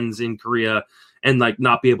 home runs in Korea and, like,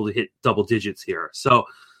 not be able to hit double digits here. So,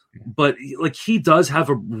 but, like, he does have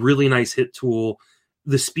a really nice hit tool.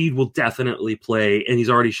 The speed will definitely play, and he's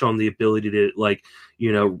already shown the ability to, like,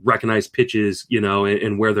 recognize pitches,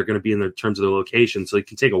 and where they're going to be in terms of their location. So he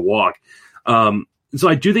can take a walk. So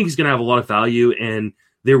I do think he's going to have a lot of value, and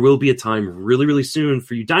there will be a time really, really soon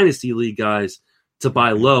for you Dynasty League guys to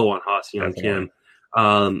buy low on Ha-Seong Kim.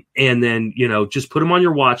 And then, just put him on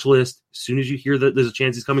your watch list as soon as you hear that there's a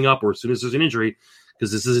chance he's coming up or as soon as there's an injury,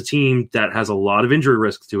 because this is a team that has a lot of injury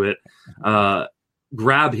risk to it.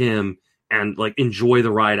 Grab him and like enjoy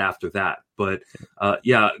the ride after that. But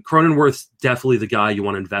Cronenworth's definitely the guy you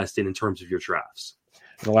want to invest in terms of your drafts.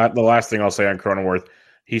 The last thing I'll say on Cronenworth,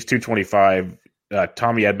 he's 225.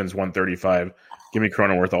 Tommy Edmonds 135. Give me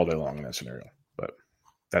Cronenworth all day long in that scenario. But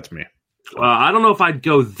that's me. I don't know if I'd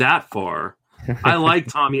go that far. I like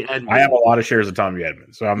Tommy Edmonds. I have a lot of shares of Tommy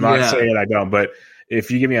Edmonds, so I'm not saying I don't. But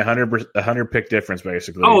if you give me 100 pick difference,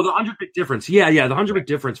 basically. Oh, the 100 pick difference. Yeah, the 100 pick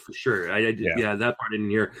difference for sure. Yeah, that part I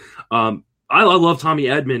didn't hear. I love Tommy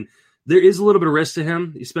Edman. There is a little bit of risk to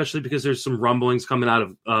him, especially because there's some rumblings coming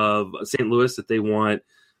out of St. Louis that they want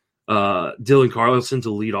Dylan Carlson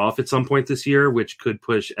to lead off at some point this year, which could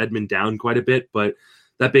push Edman down quite a bit. But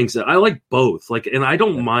that being said, I like both. And I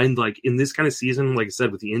don't mind, in this kind of season, like I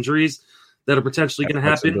said, with the injuries that are potentially going to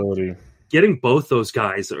happen, getting both those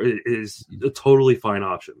guys is a totally fine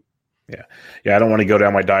option. Yeah. I don't want to go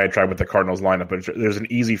down my diatribe with the Cardinals lineup, but there's an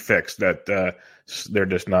easy fix that they're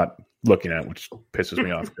just not looking at, which pisses me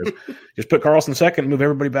off. Just put Carlson second, move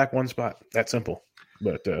everybody back one spot. That simple.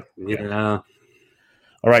 But yeah.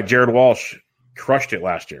 All right, Jared Walsh crushed it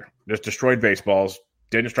last year. Just destroyed baseballs.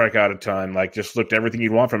 Didn't strike out a ton. Just looked everything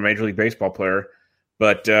you'd want from a Major League Baseball player.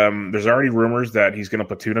 But there's already rumors that he's going to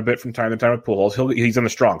platoon a bit from time to time with Pujols. He's on the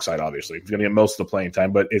strong side, obviously. He's going to get most of the playing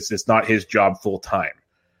time, but it's not his job full time.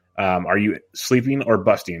 Are you sleeping or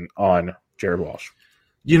busting on Jared Walsh?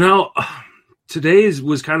 Today's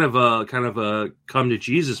was kind of a come to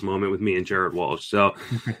Jesus moment with me and Jared Walsh. So,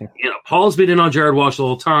 Paul's been in on Jared Walsh the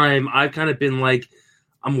whole time. I've kind of been like,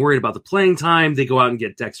 I'm worried about the playing time. They go out and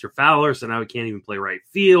get Dexter Fowler, so now he can't even play right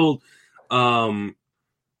field.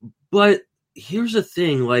 But here's the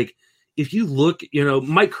thing, like, if you look,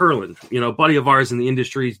 Mike Curlin, buddy of ours in the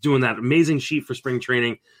industry, is doing that amazing sheet for spring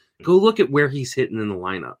training. Go look at where he's hitting in the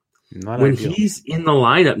lineup. When he's in the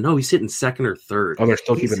lineup, no, he's hitting second or third. Oh, they're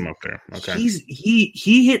still keeping him up there. Okay.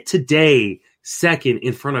 He hit today second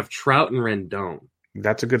in front of Trout and Rendon.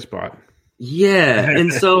 That's a good spot. Yeah.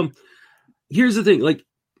 And so here's the thing, like,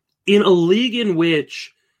 in a league in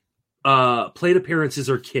which plate appearances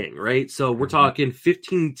are king, right? So we're talking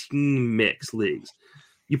 15-team mix leagues.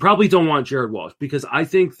 You probably don't want Jared Walsh because I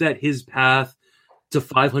think that his path to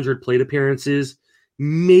 500 plate appearances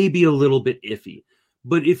may be a little bit iffy.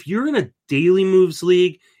 But if you're in a daily moves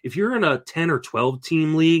league, if you're in a 10 or 12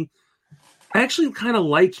 team league, I actually kind of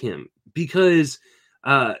like him because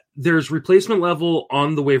there's replacement level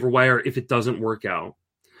on the waiver wire if it doesn't work out.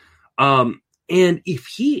 And if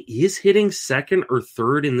he is hitting second or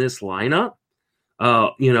third in this lineup,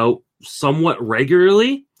 somewhat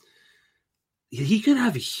regularly, he could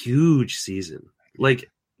have a huge season. Like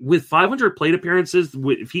with 500 plate appearances,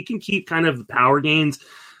 if he can keep kind of the power gains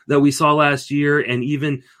that we saw last year and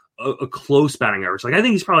even a close batting average. Like I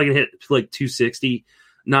think he's probably going to hit like 260. He's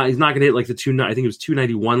not going to hit like I think it was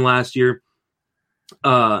 291 last year.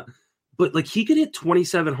 But like he could hit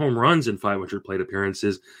 27 home runs in 500 plate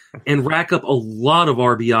appearances and rack up a lot of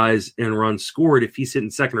RBIs and runs scored if he's hitting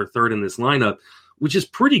second or third in this lineup, which is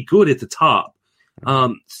pretty good at the top.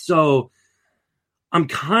 So I'm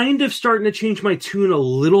kind of starting to change my tune a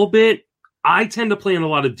little bit. I tend to play in a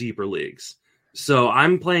lot of deeper leagues. So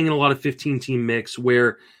I'm playing in a lot of 15-team mix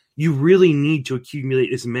where you really need to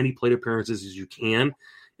accumulate as many plate appearances as you can.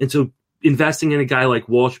 And so investing in a guy like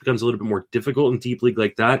Walsh becomes a little bit more difficult in deep league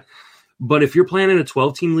like that. But if you're playing in a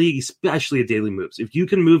 12-team league, especially a daily moves, if you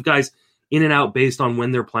can move guys in and out based on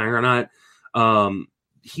when they're playing or not,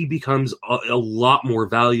 he becomes a lot more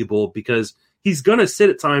valuable because he's going to sit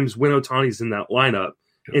at times when Ohtani's in that lineup.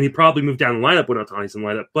 And he probably moved down the lineup when Ohtani's in the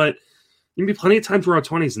lineup. But there can be plenty of times where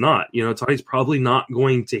Ohtani's not. Ohtani's probably not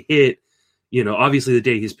going to hit, obviously the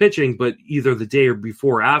day he's pitching, but either the day or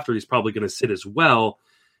before or after, he's probably going to sit as well.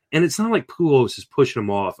 And it's not like Pujols is pushing him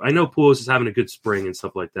off. I know Pujols is having a good spring and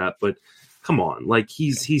stuff like that, but come on, like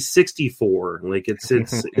he's 64. Like it's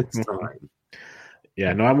time.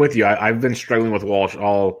 Yeah, no, I'm with you. I've been struggling with Walsh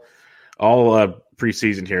all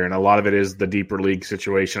preseason here, and a lot of it is the deeper league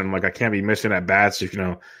situation. I'm like, I can't be missing at bats if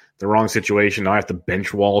the wrong situation. Now I have to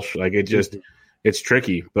bench Walsh. Like it's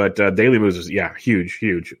tricky. But daily moves is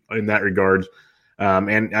huge in that regard.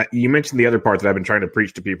 And you mentioned the other part that I've been trying to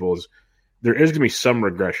preach to people is there is going to be some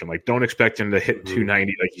regression. Like don't expect him to hit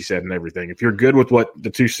 290 like you said and everything. If you're good with the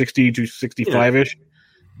 260, 265-ish,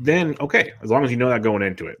 then okay. As long as you know that going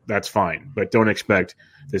into it, that's fine. But don't expect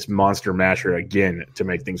this monster masher again to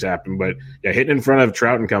make things happen. But yeah, hitting in front of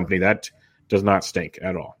Trout and company, that does not stink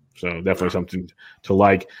at all. So definitely something to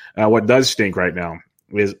like. What does stink right now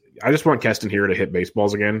is I just want Keston Hiura to hit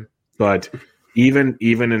baseballs again. But even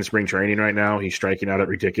in spring training right now, he's striking out at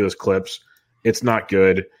ridiculous clips. It's not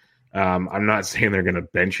good. I'm not saying they're going to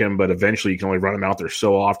bench him, but eventually you can only run him out there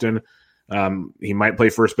so often. He might play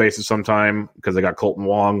first base at some time because they got Colton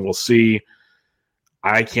Wong. We'll see.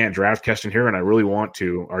 I can't draft Keston Hiura, and I really want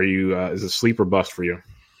to. Are you? Is it sleep or bust for you?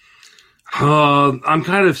 I'm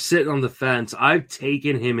kind of sitting on the fence. I've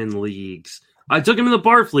taken him in leagues. I took him in the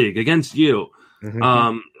Barf League against you,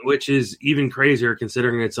 which is even crazier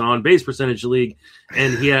considering it's an on-base percentage league,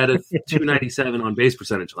 and he had a 297 on-base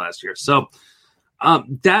percentage last year. So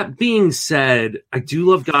that being said, I do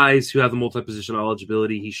love guys who have the multi-position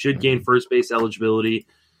eligibility. He should gain first base eligibility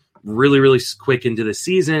really, really quick into the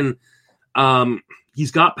season.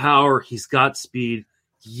 He's got power. He's got speed.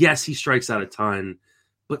 Yes, he strikes out a ton.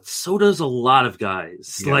 But so does a lot of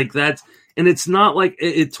guys like that. And it's not like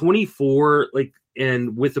at 24, like,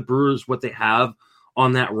 and with the Brewers, what they have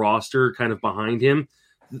on that roster kind of behind him,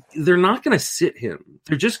 they're not going to sit him.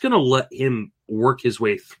 They're just going to let him work his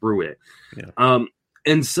way through it. Yeah.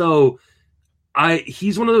 And so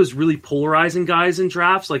he's one of those really polarizing guys in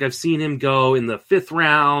drafts. Like I've seen him go in the 5th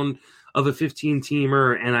round of a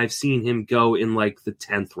 15-teamer, and I've seen him go in like the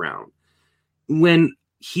 10th round. When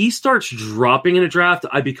he starts dropping in a draft,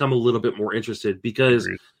 I become a little bit more interested because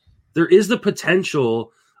there is the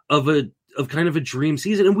potential of kind of a dream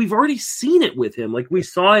season. And we've already seen it with him. Like we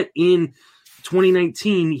saw it in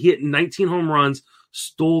 2019. He hit 19 home runs,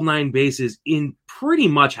 stole 9 bases in pretty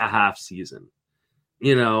much a half season.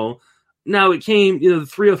 Now it came, the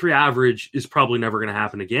 303 average is probably never going to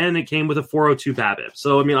happen again. It came with a 402 BABIP.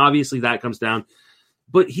 So, I mean, obviously that comes down,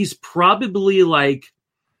 but he's probably like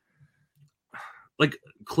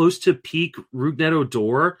close to peak Rougned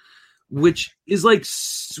Odor, which is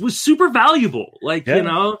was super valuable.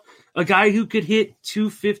 A guy who could hit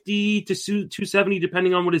 250 to 270,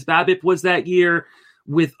 depending on what his BABIP was that year,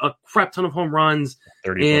 with a crap ton of home runs,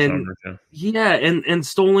 30 plus numbers, and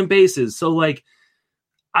stolen bases. So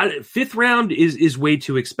fifth round is way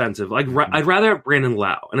too expensive. I'd rather have Brandon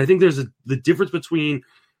Lau, and I think there's the difference between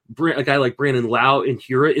a guy like Brandon Lau and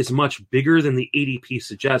Hiura is much bigger than the ADP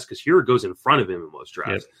suggests, because Hiura goes in front of him in most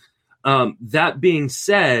drafts. Yep. That being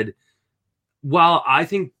said, while I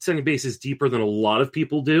think second base is deeper than a lot of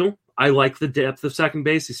people do, I like the depth of second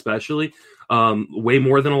base, especially way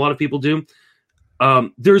more than a lot of people do.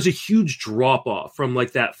 There's a huge drop off from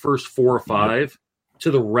that first 4 or 5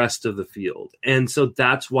 to the rest of the field. And so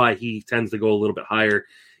that's why he tends to go a little bit higher.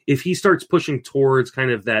 If he starts pushing towards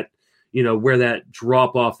kind of that, where that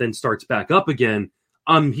drop off then starts back up again,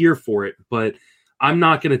 I'm here for it, but I'm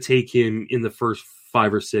not going to take him in the first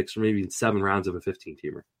 5 or 6 or maybe even 7 rounds of a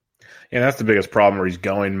 15-teamer. Yeah, that's the biggest problem, where he's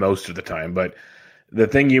going most of the time. But the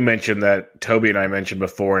thing you mentioned that Toby and I mentioned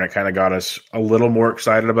before, and it kind of got us a little more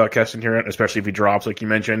excited about Keston Hiura, especially if he drops, like you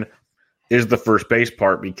mentioned, is the first base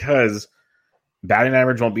part, because batting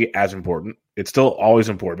average won't be as important. It's still always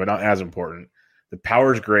important, but not as important. The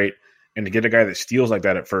power is great, and to get a guy that steals like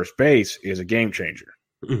that at first base is a game changer.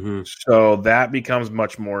 Mm-hmm. So that becomes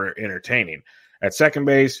much more entertaining. At second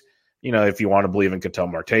base, if you want to believe in Ketel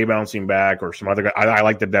Marte bouncing back or some other guy, I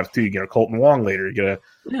like the depth too. You get a Colton Wong later, you get a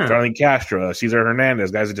Darlene Castro, a Cesar Hernandez,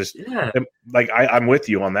 guys that just I'm with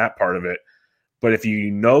you on that part of it. But if you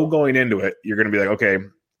know going into it, you're going to be like, okay,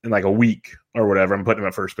 in a week or whatever, I'm putting him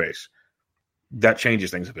at first base. That changes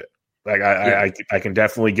things a bit. I can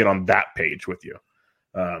definitely get on that page with you.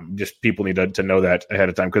 Just people need to know that ahead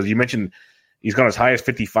of time, because you mentioned he's gone as high as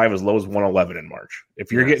 55, as low as 111 in March.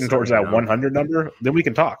 If you're getting towards that 100 number, then we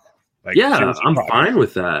can talk. I'm fine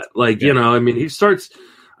with that. He starts.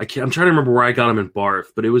 I'm trying to remember where I got him in Barf,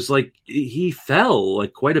 but it was he fell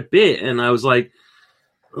quite a bit, and I was like,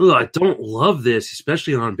 I don't love this,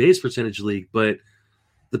 especially on base percentage league. But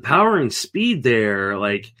the power and speed there,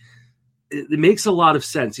 it makes a lot of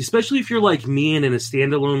sense, especially if you're like me and in a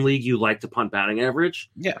standalone league, you like to punt batting average.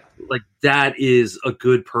 Yeah, that is a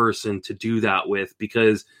good person to do that with,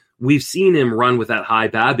 because we've seen him run with that high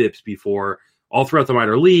BABIPs before, all throughout the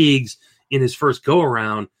minor leagues in his first go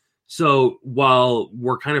around. So while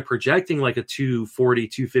we're kind of projecting a 240,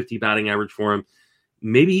 250 batting average for him,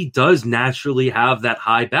 maybe he does naturally have that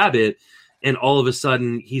high BABIP, and all of a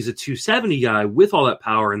sudden he's a 270 guy with all that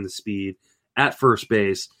power and the speed at first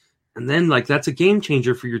base. And then that's a game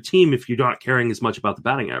changer for your team if you're not caring as much about the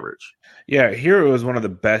batting average. Yeah, Hiura was one of the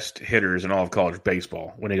best hitters in all of college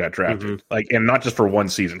baseball when he got drafted. Mm-hmm. And not just for one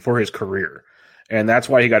season, for his career. And that's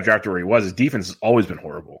why he got drafted where he was. His defense has always been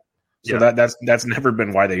horrible. So that's never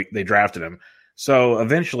been why they drafted him. So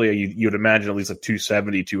eventually you'd imagine at least a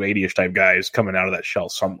 270, 280-ish type guy is coming out of that shell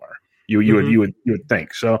somewhere. You would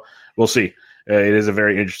think. So we'll see. It is a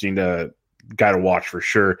very interesting guy to watch for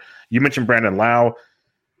sure. You mentioned Brandon Lau.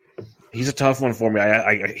 He's a tough one for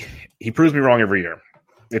me. He proves me wrong every year.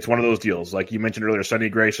 It's one of those deals. Like you mentioned earlier, Sonny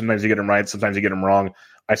Gray, sometimes you get him right, sometimes you get him wrong.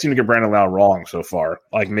 I seem to get Brandon Lau wrong so far.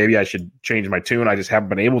 Maybe I should change my tune. I just haven't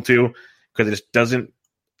been able to, because it just doesn't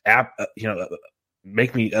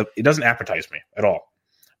make me it doesn't appetize me at all.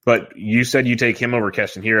 But you said you take him over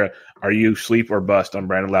Keston Hiura. Are you sleep or bust on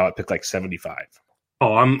Brandon Lau at pick 75?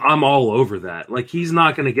 Oh, I'm all over that. He's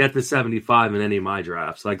not going to get to 75 in any of my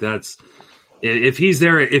drafts. That's if he's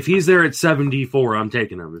there at 74, I'm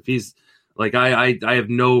taking him. If he's I have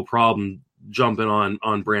no problem jumping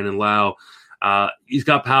on Brandon Lau. He's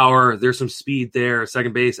got power. There's some speed there.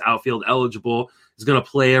 Second base, outfield eligible. He's going to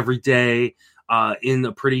play every day in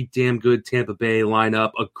a pretty damn good Tampa Bay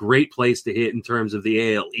lineup. A great place to hit in terms of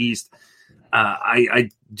the AL East. I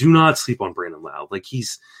do not sleep on Brandon Lau.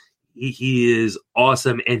 He is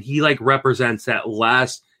awesome, and he represents that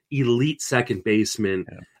last elite second baseman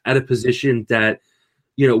at a position that,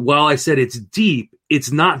 while I said it's deep,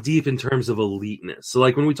 it's not deep in terms of eliteness. So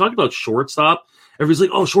when we talk about shortstop, everybody's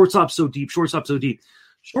like, oh, shortstop's so deep.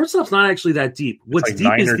 Shortstop's not actually that deep. What's deep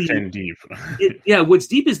 9 is or 10 deep. What's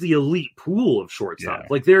deep is the elite pool of shortstop.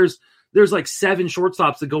 Yeah. There's 7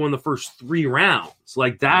 shortstops that go in the first 3 rounds.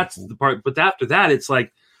 That's the part. But after that, it's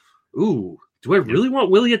ooh, do I really want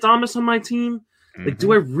Willy Adames on my team?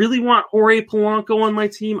 Do I really want Jorge Polanco on my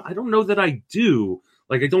team? I don't know that I do.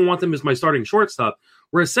 Like, I don't want them as my starting shortstop.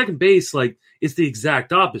 Whereas second base, like, it's the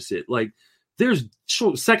exact opposite. Like, there's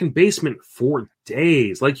second baseman for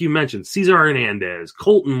days. Like you mentioned, Cesar Hernandez,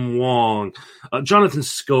 Colton Wong, Jonathan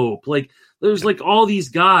Scope. Like, there's like all these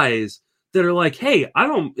guys that are like, hey,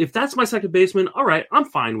 if that's my second baseman, all right, I'm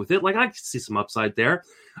fine with it. Like, I can see some upside there.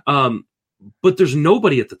 But there's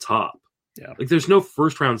nobody at the top. Yeah. Like, there's no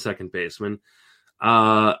first round second baseman.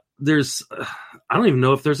 I don't even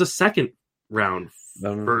know if there's a second round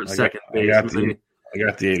for second baseman. I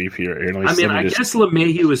got the ADP here. I mean, I guess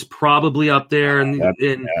LeMahieu is probably up there, that's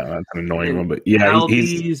an annoying one. But yeah,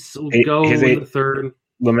 Albies will go in the third.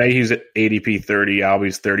 LeMahieu's at ADP 30,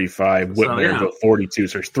 Albies 35, Whitmer's at 42.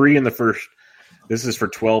 So there's 3 in the first. This is for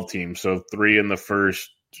 12 teams, so 3 in the first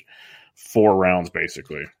 4 rounds,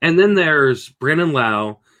 basically. And then there's Brandon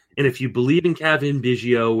Lau, and if you believe in Kevin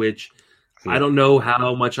Biggio, which I don't know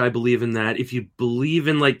how much I believe in that. If you believe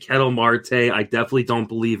in like Ketel Marte, I definitely don't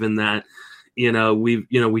believe in that.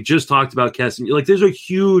 We just talked about Keston. Like, there's a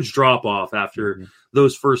huge drop off after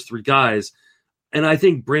those first 3 guys, and I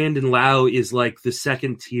think Brandon Lau is like the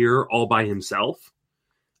second tier all by himself.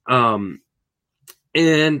 And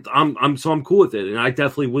I'm cool with it, and I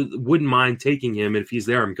definitely wouldn't mind taking him. And if he's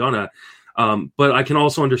there, I'm gonna. But I can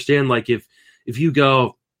also understand, like, if you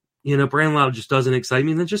go, Brandon Lau just doesn't excite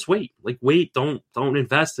me, then just wait. Like, wait, don't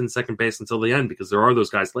invest in second base until the end, because there are those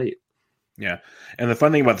guys late. Yeah. And the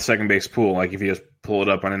fun thing about the second base pool, like if you just pull it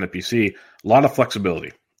up on NFBC, a lot of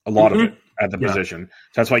flexibility, a lot of it at the position.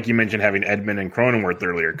 So that's like you mentioned having Edman and Cronenworth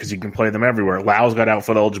earlier, because you can play them everywhere. Lau's got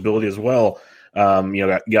outfield eligibility as well. You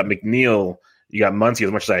got McNeil, you got Muncy.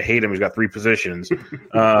 As much as I hate him, he's got 3 positions.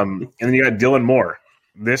 And then you got Dylan Moore.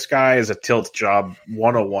 This guy is a tilt job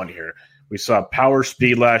 101 here. We saw power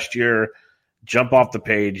speed last year, jump off the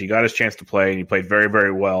page. He got his chance to play, and he played very,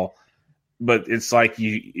 very well. But it's like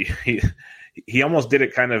he almost did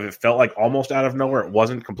it kind of, it felt like almost out of nowhere. It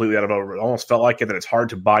wasn't completely out of nowhere. It almost felt like it, that it's hard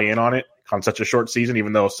to buy in on it on such a short season,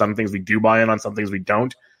 even though some things we do buy in on, some things we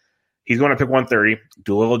don't. He's going to pick 130,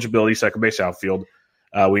 dual eligibility, second base outfield.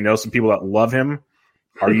 We know some people that love him.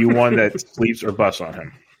 Are you one that sleeps or busts on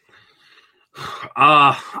him?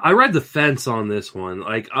 I read the fence on this one.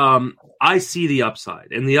 Like, I see the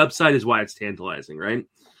upside, and the upside is why it's tantalizing, right?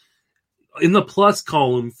 In the plus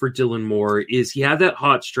column for Dylan Moore is he had that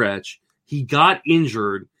hot stretch. He got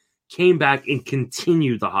injured, came back, and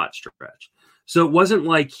continued the hot stretch. So it wasn't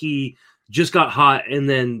like he just got hot and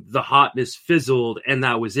then the hotness fizzled and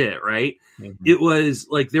that was it, right? Mm-hmm. It was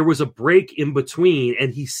like there was a break in between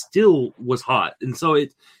and he still was hot. And so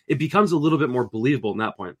it becomes a little bit more believable in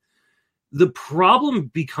that point. The problem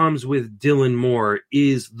becomes with Dylan Moore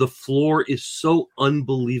is the floor is so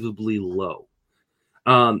unbelievably low.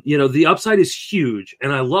 The upside is huge,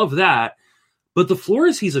 and I love that. But the floor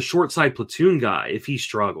is he's a short side platoon guy if he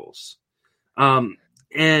struggles.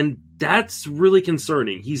 And that's really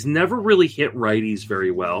concerning. He's never really hit righties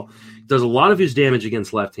very well. Does a lot of his damage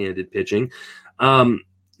against left-handed pitching.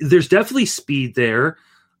 There's definitely speed there.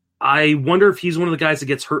 I wonder if he's one of the guys that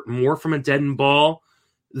gets hurt more from a deadened ball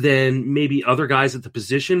than maybe other guys at the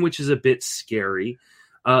position, which is a bit scary.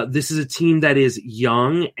 This is a team that is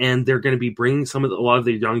young, and they're going to be bringing a lot of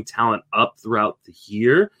their young talent up throughout the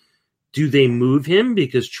year. Do they move him?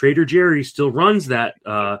 Because Trader Jerry still runs that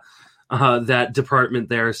department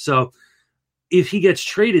there. So if he gets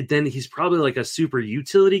traded, then he's probably like a super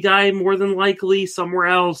utility guy, more than likely somewhere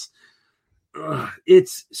else.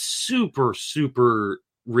 It's super, super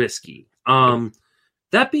risky.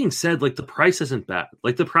 That being said, like, the price isn't bad.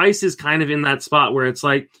 Like, the price is kind of in that spot where it's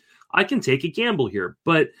like, I can take a gamble here.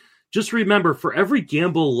 But just remember, for every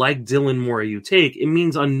gamble like Dylan Moore you take, it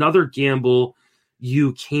means another gamble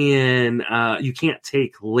you can't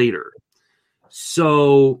take later.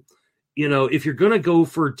 So, if you're going to go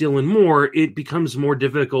for Dylan Moore, it becomes more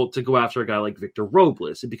difficult to go after a guy like Victor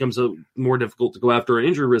Robles. It becomes more difficult to go after an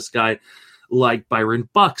injury risk guy like Byron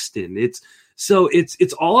Buxton. It's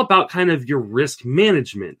all about kind of your risk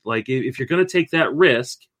management. Like, if you're going to take that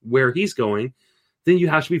risk where he's going, then you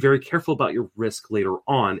have to be very careful about your risk later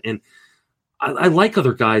on. And I like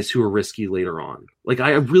other guys who are risky later on. Like,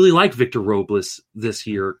 I really like Victor Robles this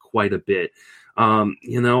year quite a bit.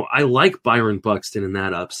 I like Byron Buxton in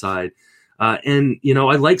that upside. And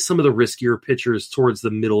I like some of the riskier pitchers towards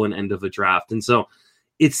the middle and end of the draft. And so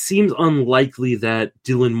it seems unlikely that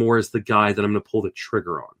Dylan Moore is the guy that I'm going to pull the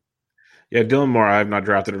trigger on. Yeah, Dylan Moore, I have not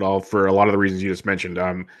drafted at all for a lot of the reasons you just mentioned.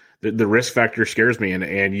 The risk factor scares me.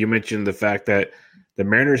 And you mentioned the fact that the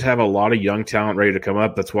Mariners have a lot of young talent ready to come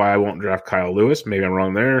up. That's why I won't draft Kyle Lewis. Maybe I'm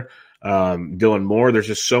wrong there. Dylan Moore, there's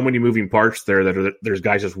just so many moving parts there that there's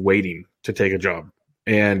guys just waiting to take a job.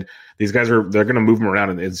 And these guys they're going to move them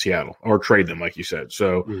around in Seattle or trade them, like you said.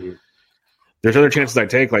 So there's other chances I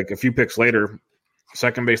take. Like a few picks later,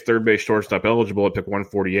 second base, third base, shortstop eligible at pick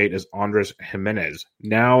 148 is Andres Jimenez.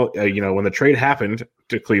 Now, when the trade happened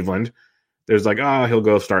to Cleveland, there's like, he'll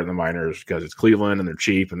go start in the minors because it's Cleveland and they're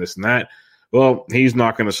cheap and this and that. Well, he's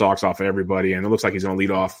knocking the socks off of everybody, and it looks like he's going to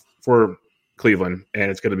lead off for Cleveland,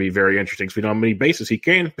 and it's going to be very interesting because we know how many bases he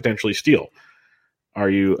can potentially steal. Are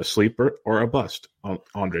you a sleeper or a bust on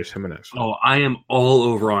Andres Jimenez? Oh, I am all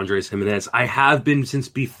over Andres Jimenez. I have been since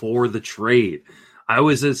before the trade. I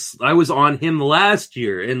was on him last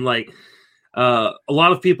year, and a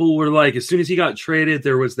lot of people were like, as soon as he got traded,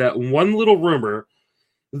 there was that one little rumor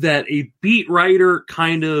that a beat writer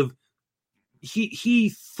kind of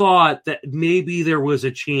he thought that maybe there was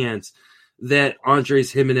a chance that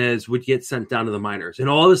Andres Jimenez would get sent down to the minors. And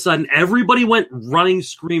all of a sudden, everybody went running,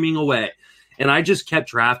 screaming away. And I just kept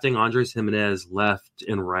drafting Andres Jimenez left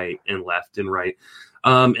and right. And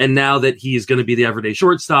now that he's going to be the everyday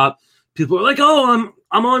shortstop, people are like, oh,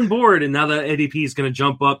 I'm on board. And now the ADP is going to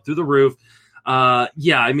jump up through the roof.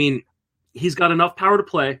 He's got enough power to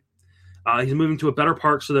play. He's moving to a better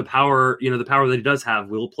park, so the power that he does have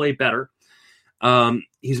will play better.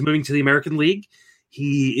 He's moving to the American League.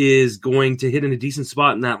 He is going to hit in a decent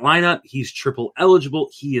spot in that lineup. He's triple eligible.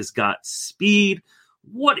 He has got speed.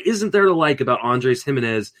 What isn't there to like about Andres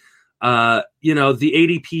Jimenez? The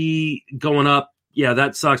ADP going up, yeah,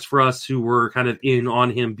 that sucks for us who were kind of in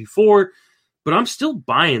on him before, but I'm still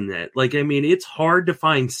buying that. It's hard to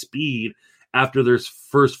find speed after their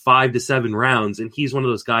first 5 to 7 rounds, and he's one of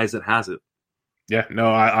those guys that has it. Yeah, no,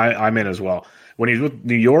 I'm in as well. When he was with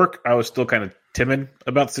New York, I was still kind of timid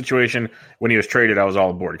about the situation. When he was traded, I was all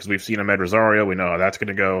aboard because we've seen Amed Rosario. We know how that's going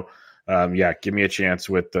to go. Give me a chance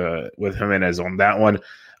with Jimenez on that one.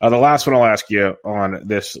 The last one I'll ask you on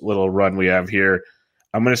this little run we have here,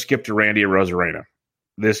 I'm going to skip to Randy Arozarena.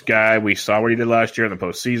 This guy, we saw what he did last year in the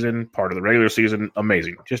postseason, part of the regular season.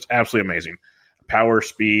 Amazing. Just absolutely amazing. Power,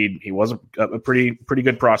 speed. He was a pretty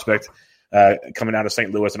good prospect coming out of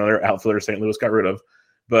St. Louis. Another outfielder St. Louis got rid of.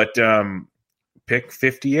 But pick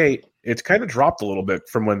 58, it's kind of dropped a little bit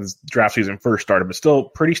from when draft season first started, but still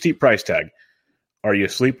pretty steep price tag. Are you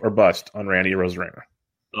sleep or bust on Randy Arozarena?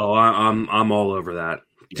 Oh, I'm all over that,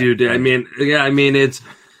 dude. It's.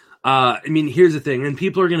 Here's the thing, and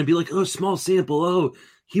people are going to be like, "Oh, small sample. Oh,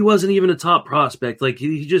 he wasn't even a top prospect. Like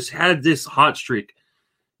he just had this hot streak."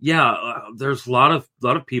 Yeah, there's a lot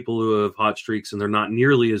of people who have hot streaks, and they're not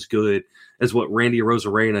nearly as good as what Randy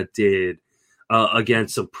Arozarena did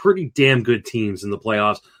against some pretty damn good teams in the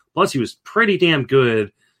playoffs. Plus, he was pretty damn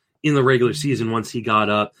good in the regular season once he got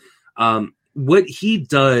up. What he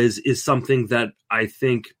does is something that I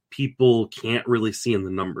think people can't really see in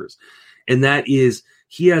the numbers, and that is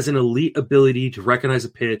he has an elite ability to recognize a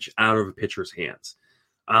pitch out of a pitcher's hands.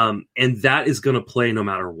 And that is going to play no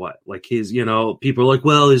matter what. Like people are like,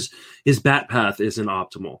 well, his bat path isn't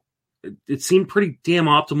optimal. It seemed pretty damn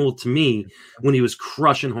optimal to me when he was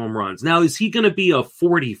crushing home runs. Now, is he going to be a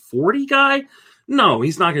 40-40 guy? No,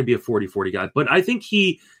 he's not going to be a 40-40 guy. But I think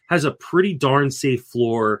he has a pretty darn safe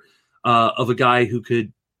floor of a guy who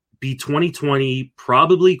could be 20-20,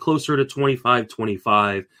 probably closer to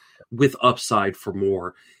 25-25 with upside for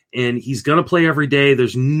more. And he's going to play every day.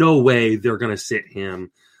 There's no way they're going to sit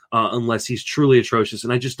him unless he's truly atrocious.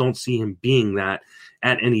 And I just don't see him being that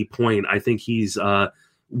at any point. I think he's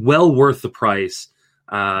well worth the price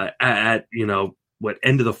at end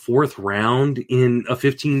of the 4th round in a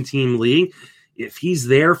 15-team league. If he's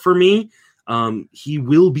there for me, he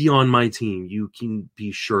will be on my team. You can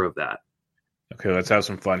be sure of that. Okay, let's have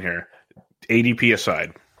some fun here. ADP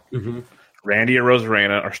aside, Randy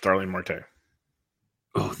Arozarena or Starling Marte?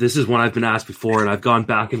 Oh, this is one I've been asked before, and I've gone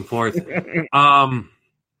back and forth. I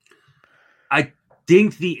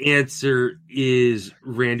think the answer is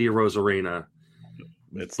Randy Arozarena,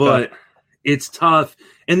 it's tough.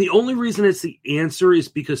 And the only reason it's the answer is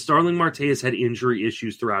because Starling Marte has had injury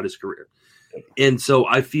issues throughout his career. And so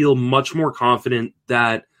I feel much more confident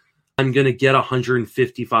that I'm going to get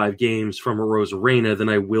 155 games from Arozarena than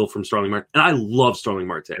I will from Starling Marte. And I love Starling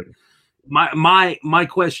Marte. My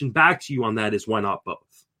question back to you on that is why not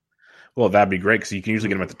both? Well, that'd be great because you can usually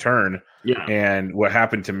get them at the turn. Yeah. And what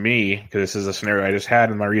happened to me, because this is a scenario I just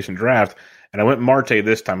had in my recent draft, and I went Marte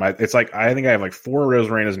this time. I think I have like 4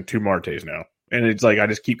 Arozarenas and 2 Martes now. And it's like I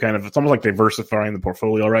just keep it's almost like diversifying the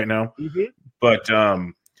portfolio right now. Mm-hmm. But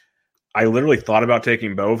I literally thought about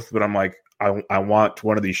taking both, but I'm like, I want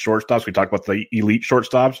one of these shortstops. We talked about the elite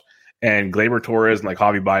shortstops, and Gleyber Torres and like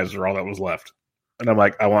Javi Baez are all that was left. And I'm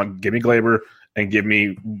like, give me Gleyber and give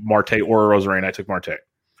me Marte or Arozarena. I took Marte.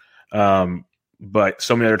 but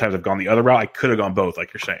so many other times I've gone the other route. I could have gone both,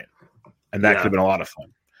 like you're saying, and that could have been a lot of fun.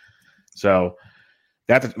 So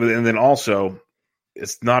and then also,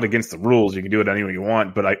 it's not against the rules. You can do it any way you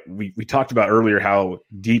want. But we talked about earlier how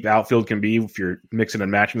deep outfield can be if you're mixing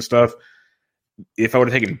and matching stuff. If I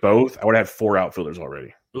would have taken both, I would have had 4 outfielders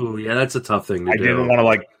already. Oh, yeah, that's a tough thing to do. I didn't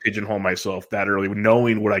want to pigeonhole myself that early,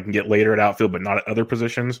 knowing what I can get later at outfield, but not at other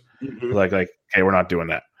positions. Mm-hmm. Like, okay, we're not doing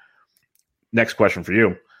that. Next question for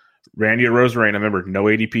you. Randy Arozarena, remember, no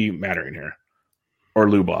ADP mattering here. Or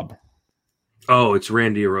Lou Bob. Oh, it's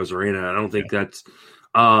Randy Arozarena. I don't think that's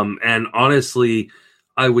and honestly,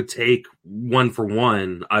 I would take 1 for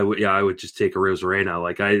 1. I would just take Arozarena.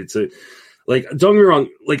 Don't get me wrong,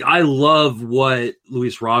 I love what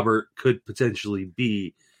Luis Robert could potentially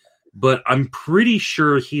be, but I'm pretty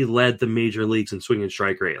sure he led the major leagues in swing and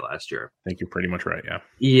strike rate last year. I think you're pretty much right, yeah.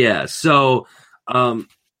 Yeah, so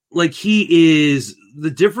he is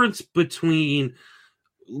the difference between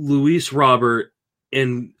Luis Robert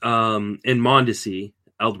and Mondesi,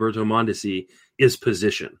 Alberto Mondesi, is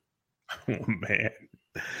position. Oh man.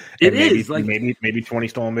 It maybe, is maybe 20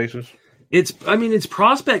 stolen bases. It's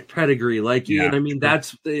prospect pedigree, and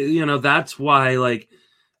that's why,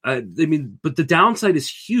 but the downside is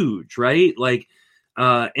huge, right?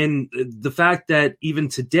 And the fact that even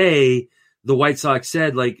today the White Sox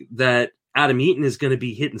said that Adam Eaton is going to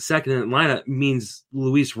be hitting second in the lineup means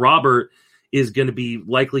Luis Robert is going to be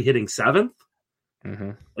likely hitting 7th.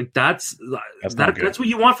 Mm-hmm. That's what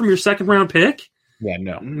you want from your second round pick? Yeah,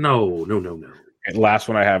 no. And last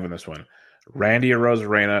one I have in this one. Randy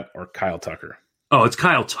Arozarena or Kyle Tucker? Oh, it's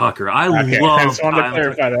Kyle Tucker. I love Kyle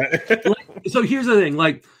Tucker. So here's the thing.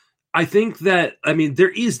 I think that, there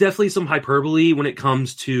is definitely some hyperbole when it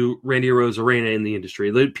comes to Randy Arozarena in the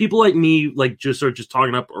industry. People like me, just are just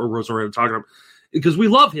talking up Arozarena, talking up because we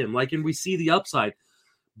love him, and we see the upside.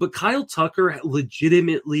 But Kyle Tucker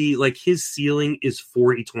legitimately, his ceiling is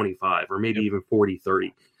 40-25 or maybe even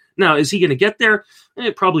 40-30. Now, is he going to get there?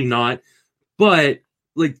 Probably not. But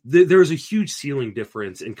there's a huge ceiling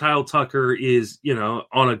difference, and Kyle Tucker is,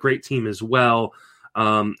 on a great team as well.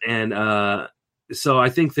 So I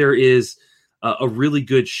think there is a really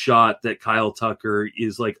good shot that Kyle Tucker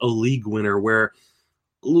is a league winner, where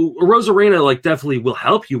Arozarena definitely will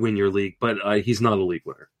help you win your league, but he's not a league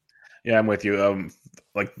winner. Yeah, I'm with you.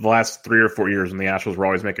 The last 3 or 4 years when the Astros were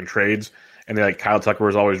always making trades, and Kyle Tucker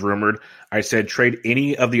was always rumored, I said trade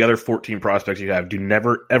any of the other 14 prospects you have. Do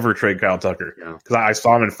never, ever trade Kyle Tucker. Because I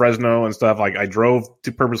saw him in Fresno and stuff. I drove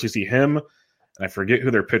to purposely see him, and I forget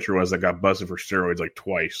who their pitcher was that got busted for steroids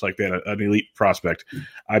twice. They had an elite prospect.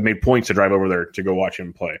 I made points to drive over there to go watch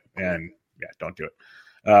him play. And, yeah, don't do it.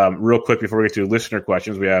 Real quick, before we get to listener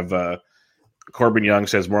questions, we have Corbin Young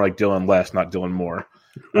says more like Dylan Less, not Dylan Moore.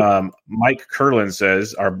 Mike Curlin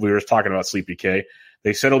says, we were talking about Sleepy K.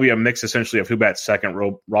 They said it'll be a mix essentially of who bats second.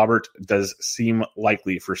 Robert does seem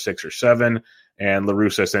likely for 6 or 7. And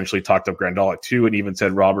LaRussa essentially talked up Grandal at 2 and even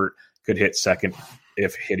said Robert could hit second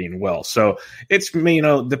if hitting well. So it's,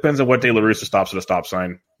 depends on what day LaRussa stops at a stop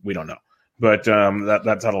sign. We don't know. But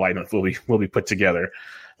that's how the lineup will be put together.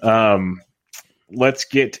 Let's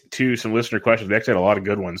get to some listener questions. We actually had a lot of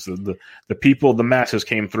good ones. The people, the masses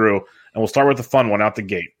came through. And we'll start with the fun one out the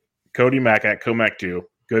gate. Cody Mack at Comac2,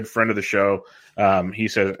 good friend of the show. He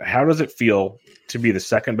says, how does it feel to be the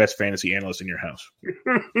second best fantasy analyst in your house?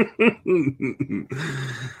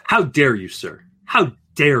 How dare you, sir? How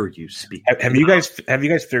dare you speak? Have you guys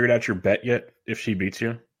figured out your bet yet if she beats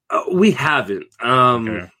you? We haven't.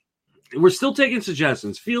 Okay. We're still taking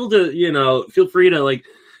suggestions. Feel free to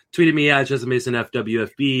tweet at me at Justin Mason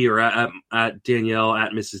FWFB or at Danielle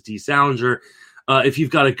at Mrs. D Salinger. If you've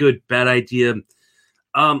got a good bet idea,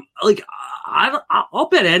 I'll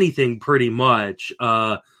bet anything pretty much.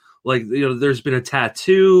 There's been a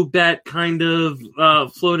tattoo bet kind of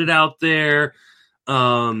floated out there.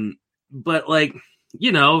 But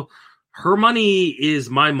her money is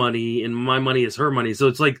my money and my money is her money. So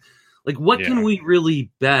it's what can we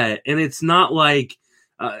really bet? And it's not like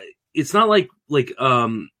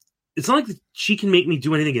she can make me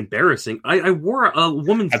do anything embarrassing. I wore a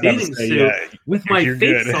woman's bathing suit with my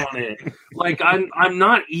face on it. I'm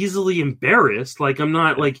not easily embarrassed. I'm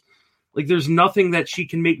not there's nothing that she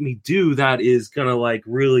can make me do that is gonna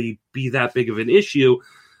really be that big of an issue.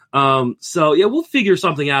 So yeah, we'll figure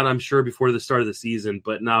something out, I'm sure, before the start of the season.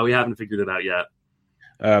 But no, we haven't figured it out yet.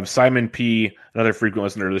 Simon P., another frequent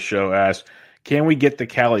listener to the show, asked, "Can we get the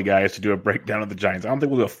Cali guys to do a breakdown of the Giants?" I don't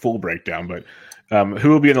think we'll do a full breakdown, but. Who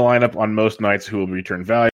will be in the lineup on most nights? Who will return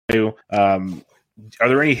value? Are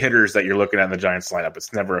there any hitters that you're looking at in the Giants lineup?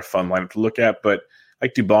 It's never a fun lineup to look at, but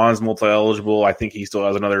Dubon's multi-eligible. I think he still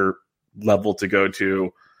has another level to go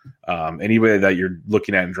to? Anybody that you're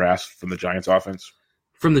looking at in drafts from the Giants offense?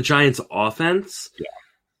 From the Giants offense? Yeah.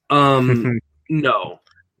 No.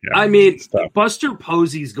 Yeah, I mean, Buster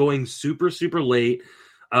Posey's going super, super late.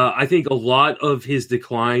 I think a lot of his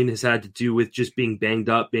decline has had to do with just being banged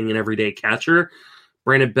up, being an everyday catcher.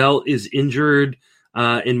 Brandon Belt is injured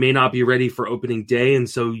and may not be ready for opening day, and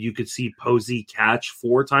so you could see Posey catch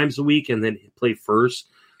 4 times a week and then play first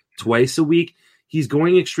twice a week. He's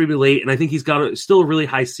going extremely late, and I think he's got still a really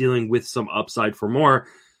high ceiling with some upside for more.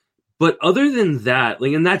 But other than that,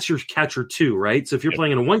 and that's your catcher too, right? So if you're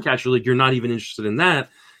playing in a 1-catcher league, you're not even interested in that.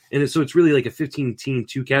 And so it's really like a 15-team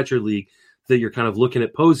 2-catcher league that you're kind of looking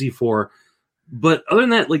at Posey for. But other than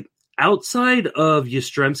that, outside of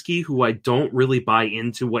Yastrzemski, who I don't really buy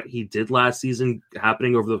into what he did last season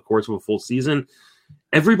happening over the course of a full season,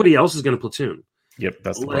 everybody else is going to platoon. Yep,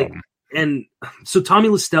 that's the problem. And so Tommy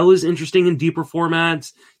Listella is interesting in deeper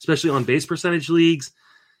formats, especially on base percentage leagues.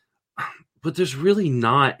 But there's really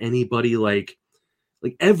not anybody like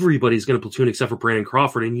everybody's going to platoon except for Brandon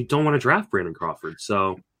Crawford, and you don't want to draft Brandon Crawford.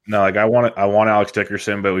 So no, I want Alex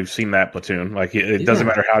Dickerson, but we've seen that platoon. It doesn't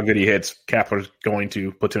matter how good he hits, Kapler's going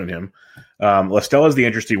to platoon him. Listella's the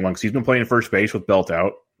interesting one because he's been playing first base with Belt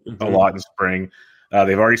out a lot in spring.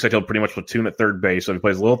 They've already said he'll pretty much platoon at third base, so he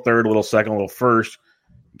plays a little third, a little second, a little first.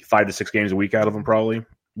 5 to 6 games a week out of him, probably.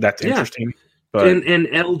 That's interesting. But and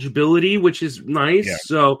eligibility, which is nice. Yeah.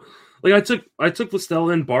 So I took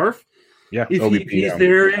Listella and Barf. Yeah,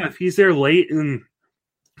 if he's there late in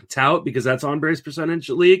tout because that's on base percentage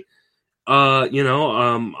league, I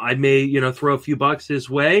may throw a few bucks his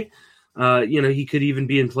way. He could even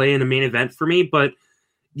be in play in a main event for me. But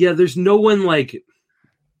yeah, there's no one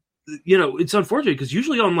it's unfortunate because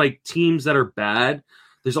usually on teams that are bad,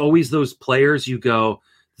 there's always those players you go,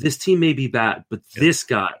 this team may be bad, but this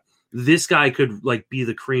guy could be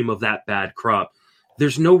the cream of that bad crop.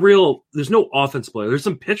 There's no offense player. There's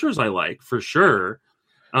some pitchers I like for sure.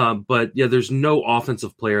 But yeah, there's no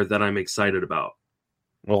offensive player that I'm excited about.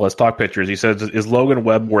 Well, let's talk pitchers. He says, is Logan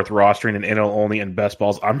Webb worth rostering in NL only and best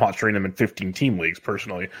balls? I'm not trading him in 15-team leagues,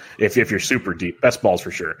 personally, if you're super deep. Best balls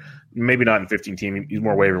for sure. Maybe not in 15-team. He's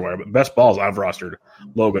more waiver wire. But best balls, I've rostered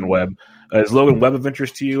Logan Webb. Is Logan Webb of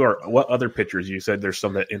interest to you, or what other pitchers? You said there's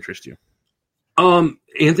some that interest you.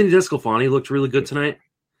 Anthony DeSclafani looked really good tonight.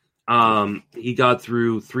 He got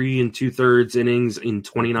through 3 2/3 innings in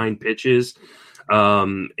 29 pitches.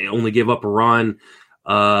 Only gave up a run.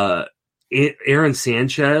 Aaron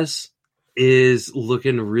Sanchez is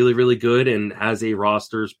looking really, really good and has a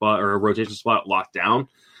roster spot or a rotation spot locked down.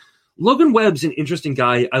 Logan Webb's an interesting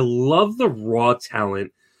guy. I love the raw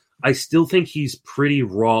talent. I still think he's pretty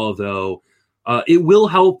raw, though. It will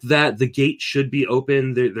help that the gate should be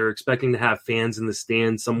open. They're expecting to have fans in the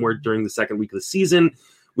stands somewhere during the second week of the season,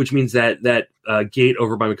 which means that gate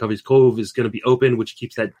over by McCovey's Cove is going to be open, which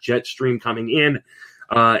keeps that jet stream coming in.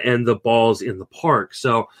 And the ball's in the park.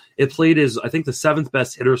 So it played as, I think, the 7th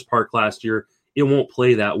best hitters park last year. It won't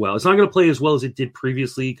play that well. It's not going to play as well as it did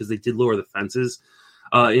previously because they did lower the fences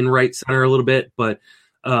in right center a little bit. But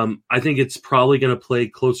I think it's probably going to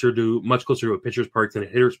play much closer to a pitcher's park than a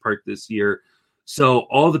hitter's park this year. So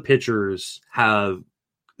all the pitchers have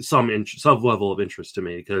some level of interest to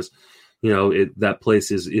me because that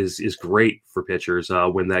place is great for pitchers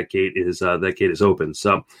when that gate is open.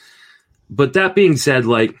 So. But that being said,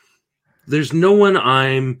 there's no one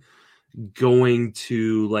I'm going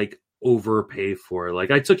to overpay for.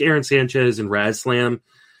 I took Aaron Sanchez and Radslam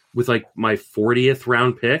with my 40th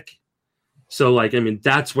round pick. So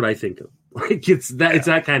that's what I think of. It's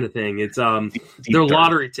that kind of thing. It's they're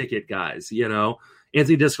lottery ticket guys, Anthony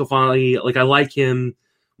DeSclafani, I like him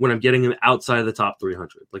when I'm getting him outside of the top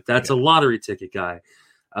 300. That's a lottery ticket guy.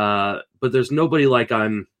 But there's nobody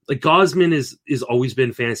Gausman is always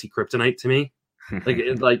been fantasy kryptonite to me.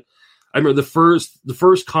 I remember the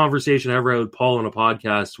first conversation I ever had with Paul on a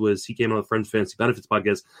podcast was he came on the Friends Fantasy Benefits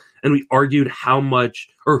podcast and we argued how much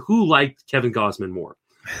or who liked Kevin Gausman more.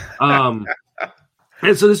 And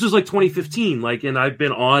so this was 2015, and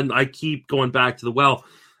I keep going back to the well.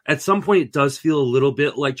 At some point it does feel a little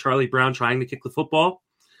bit like Charlie Brown trying to kick the football.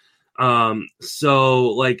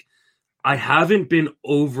 I haven't been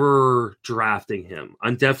over drafting him.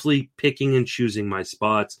 I'm definitely picking and choosing my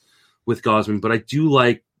spots with Gausman, but I do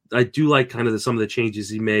like kind of some of the changes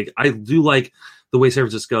he made. I do like the way San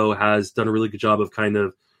Francisco has done a really good job of kind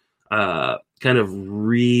of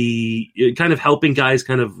helping guys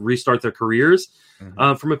kind of restart their careers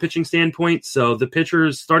from a pitching standpoint. So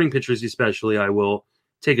the starting pitchers especially, I will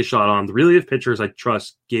take a shot on. The relief pitchers, I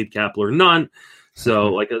trust Gabe Kapler none.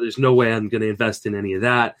 So there's no way I'm going to invest in any of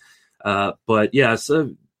that. But yeah,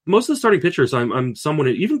 so most of the starting pitchers, I'm someone,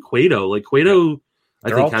 even Cueto, like Cueto,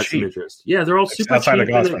 I think has some interest. Yeah, they're all super outside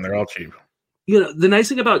cheap. Outside of Gossman, they're all cheap. You know, the nice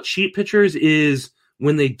thing about cheap pitchers is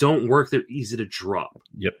when they don't work, they're easy to drop.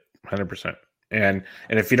 Yep, 100%. And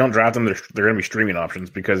if you don't draft them, they're going to be streaming options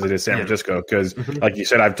because it is San Francisco. Because, like you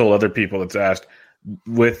said, I've told other people that's asked,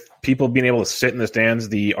 with people being able to sit in the stands,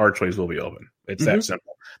 the archways will be open. It's that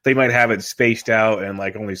simple. They might have it spaced out and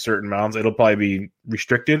like only certain mounds. It'll probably be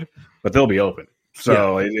restricted, but they'll be open.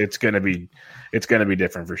 So it's going to be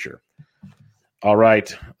different for sure. All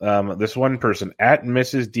right. This one person at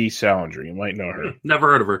Mrs. D. Salinger, you might know her.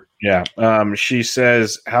 Never heard of her. Yeah. She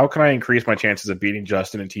says, how can I increase my chances of beating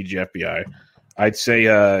Justin and TGFBI? I'd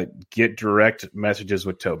say get direct messages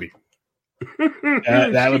with Toby.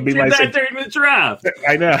 That would be my during the draft.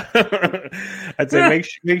 I know. I'd say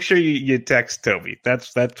make sure you text Toby.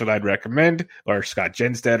 That's what I'd recommend, or Scott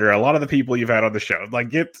Jenstead, or a lot of the people you've had on the show. Like,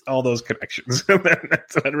 get all those connections.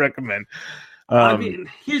 That's what I'd recommend. I mean,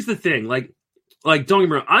 here's the thing. Like, don't get me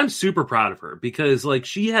wrong. I'm super proud of her because like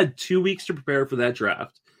she had 2 weeks to prepare for that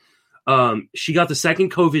draft. She got the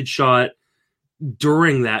second COVID shot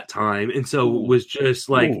during that time, and so was just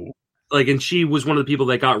like. Ooh. Like, and she was one of the people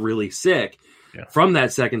that got really sick from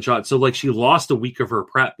that second shot. So, like, she lost a week of her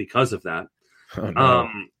prep because of that. Oh, no.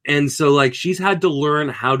 And so, like, she's had to learn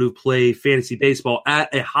how to play fantasy baseball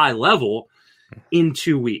at a high level in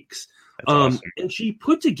 2 weeks. Awesome. And she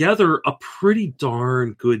put together a pretty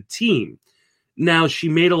darn good team. Now, she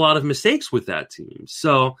made a lot of mistakes with that team.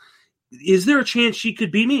 So, is there a chance she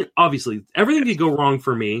could beat me? Obviously, everything could go wrong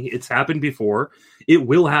for me. It's happened before. It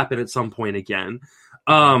will happen at some point again.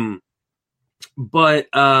 But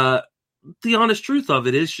the honest truth of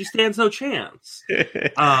it is she stands no chance. You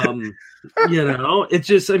know, it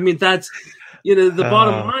just, I mean, that's, you know, the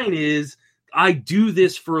bottom line is I do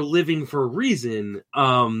this for a living for a reason.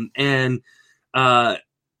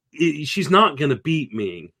 She's not going to beat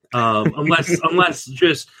me unless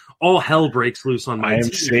just all hell breaks loose on my team. I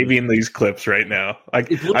am saving these clips right now. Like,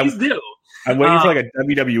 please do. I'm waiting for like a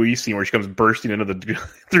WWE scene where she comes bursting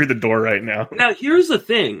through the door right now. Now, here's the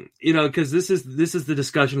thing, you know, because this is the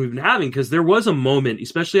discussion we've been having. Because there was a moment,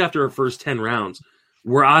 especially after our first 10 rounds,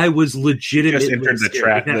 where I was legitimately just entered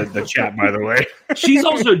the chat. By the way, she's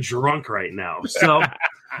also drunk right now. So,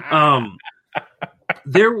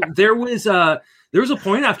 there was a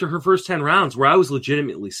point after her first 10 rounds where I was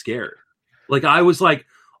legitimately scared. Like I was like,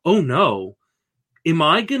 oh no. Am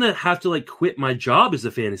I going to have to like quit my job as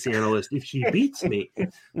a fantasy analyst if she beats me?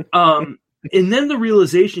 And then the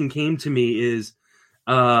realization came to me is,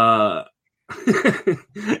 if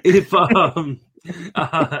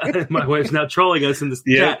my wife's now trolling us in this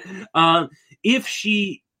chat, if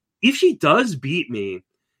she does beat me,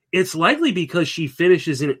 it's likely because she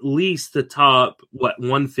finishes in at least the top,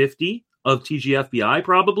 150 of TGFBI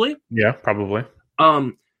probably. Yeah, probably.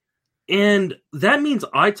 And that means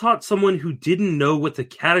I taught someone who didn't know what the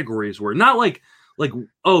categories were. Not like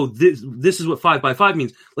oh, this is what 5x5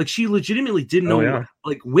 means. Like she legitimately didn't know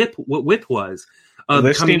what whip was.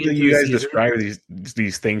 Listening to you guys describe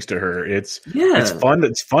these things to her, it's fun.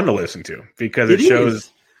 It's fun to listen to because it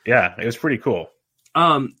shows. Yeah, it was pretty cool.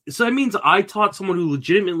 So that means I taught someone who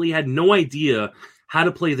legitimately had no idea how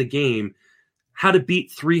to play the game, how to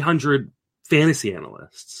beat 300 fantasy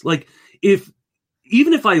analysts. Like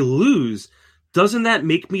even if I lose, doesn't that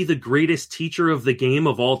make me the greatest teacher of the game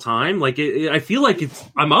of all time? Like, I feel like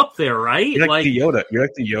I'm up there, right? You're like the Yoda. You're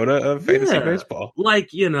like the Yoda of fantasy baseball.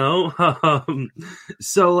 Like, you know,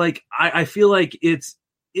 so like, I feel like at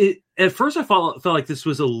first I felt like this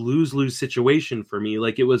was a lose-lose situation for me.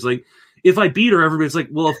 Like, it was like, if I beat her, everybody's like,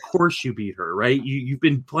 well, of course you beat her, right? You've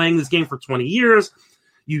been playing this game for 20 years.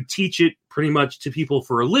 You teach it pretty much to people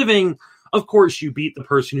for a living. Of course, you beat the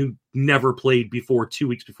person who never played before 2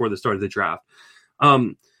 weeks before the start of the draft.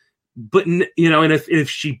 But you know, and if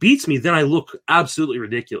she beats me, then I look absolutely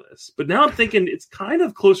ridiculous. But now I'm thinking it's kind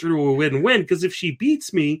of closer to a win-win because if she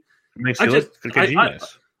beats me,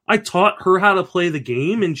 I taught her how to play the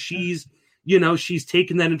game, and she's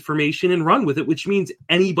taken that information and run with it, which means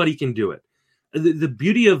anybody can do it. The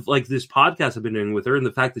beauty of like this podcast I've been doing with her, and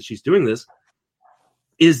the fact that she's doing this,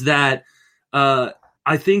 is that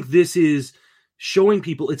I think this is showing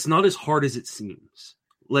people it's not as hard as it seems.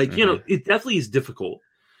 Like, you know, it definitely is difficult.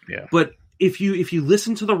 Yeah. But if you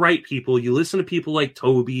listen to the right people, you listen to people like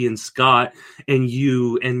Toby and Scott and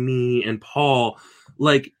you and me and Paul,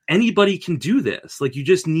 like anybody can do this. Like you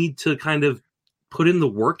just need to kind of put in the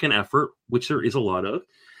work and effort, which there is a lot of,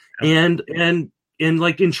 and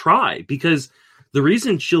try, because the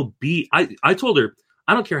reason she'll beat, I told her,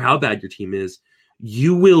 I don't care how bad your team is,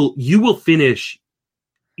 you will finish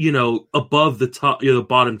above the top, the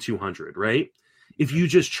bottom 200, right? If you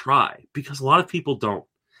just try, because a lot of people don't.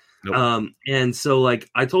 Nope. And so like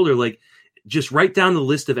I told her, like, just write down the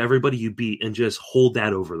list of everybody you beat and just hold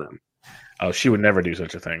that over them. Oh, she would never do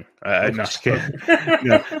such a thing. I'm not kidding.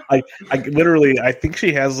 I literally, I think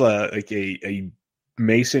she has a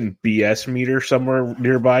Mason BS meter somewhere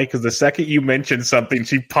nearby, because the second you mentioned something,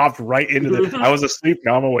 she popped right into it. I was asleep,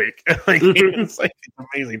 now I'm awake. It's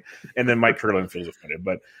amazing. And then Mike Curlin feels offended.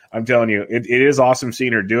 But I'm telling you, it is awesome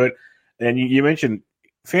seeing her do it. And you mentioned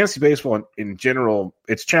fantasy baseball in general,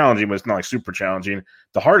 it's challenging, but it's not like super challenging.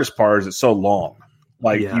 The hardest part is it's so long.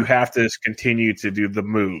 Like, you have to continue to do the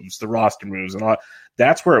moves, the roster moves, and all.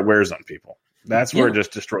 That's where it wears on people. That's where it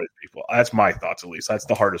just destroys people. That's my thoughts, at least. That's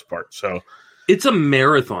the hardest part. So it's a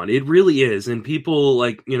marathon. It really is. And people,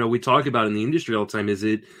 like, we talk about in the industry all the time,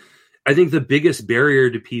 I think the biggest barrier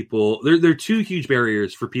to people, there are two huge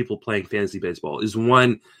barriers for people playing fantasy baseball. Is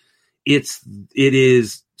one, it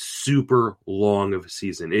is super long of a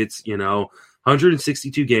season. It's,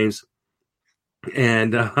 162 games.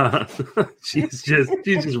 And she's just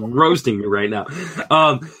roasting me right now.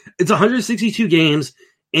 It's 162 games,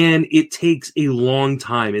 and it takes a long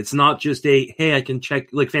time. It's not just hey, I can check,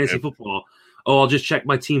 like fantasy football. Oh, I'll just check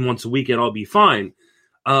my team once a week and I'll be fine.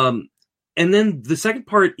 And then the second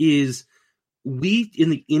part is, we in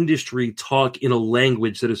the industry talk in a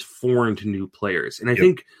language that is foreign to new players. And I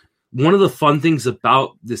think one of the fun things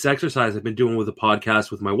about this exercise I've been doing with the podcast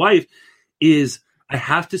with my wife is I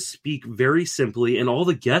have to speak very simply, and all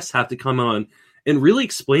the guests have to come on and really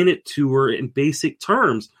explain it to her in basic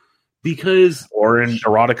terms, because or in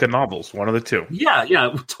erotica novels, one of the two.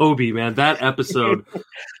 Yeah, Toby, man, that episode.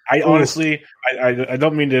 I honestly, I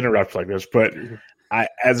don't mean to interrupt like this, but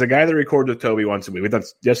as a guy that records with Toby once a week, we've done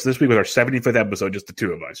just this week with our 75th episode, just the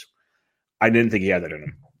two of us. I didn't think he had that in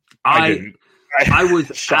him. I didn't. I was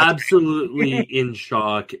absolutely in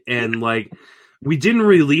shock, and like, we didn't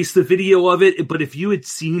release the video of it, but if you had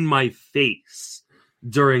seen my face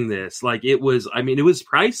during this, like, it was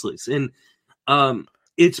priceless. And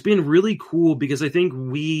it's been really cool, because I think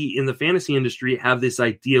we in the fantasy industry have this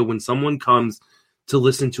idea when someone comes to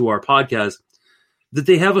listen to our podcast that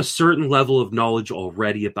they have a certain level of knowledge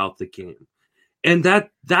already about the game. And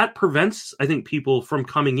that prevents, I think, people from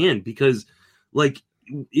coming in, because, like,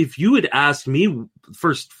 if you had asked me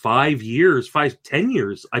first 10 years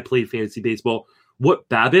I played fantasy baseball, what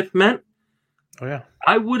BABIP meant,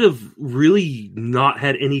 I would have really not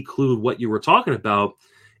had any clue what you were talking about.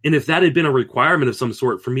 And if that had been a requirement of some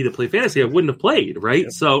sort for me to play fantasy, I wouldn't have played, right?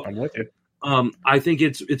 Yep, so I'm with you. I think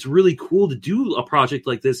it's really cool to do a project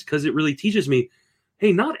like this, because it really teaches me,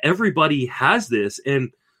 hey, not everybody has this,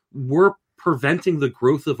 and we're preventing the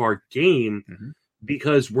growth of our game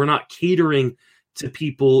because we're not catering to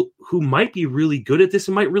people who might be really good at this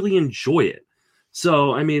and might really enjoy it.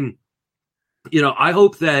 So, I mean, I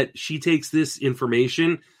hope that she takes this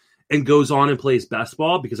information and goes on and plays best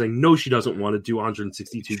ball, because I know she doesn't want to do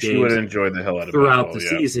 162 games. She would enjoy the hell out of throughout the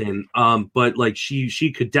season. But like,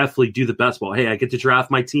 she could definitely do the best ball. Hey, I get to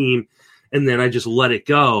draft my team, and then I just let it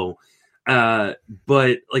go.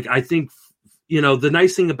 But like, I think, the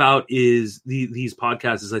nice thing about these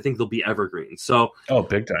podcasts is I think they'll be evergreen. So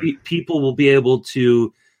big time. People will be able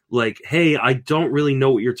to, like, hey, I don't really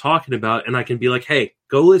know what you're talking about. And I can be like, hey,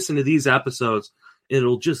 go listen to these episodes.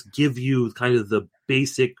 It'll just give you kind of the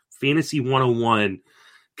basic fantasy 101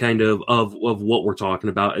 kind of what we're talking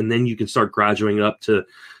about. And then you can start graduating up to,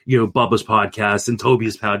 Bubba's podcast and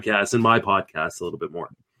Toby's podcast and my podcast a little bit more.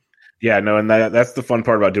 Yeah, no. And that's the fun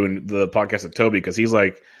part about doing the podcast with Toby, because he's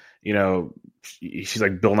like, she's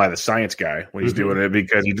like Bill Nye the Science Guy when he's doing it,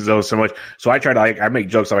 because he knows so much. So I try to, I make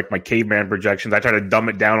jokes like my caveman projections. I try to dumb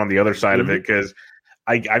it down on the other side of it, because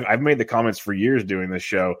I've made the comments for years doing this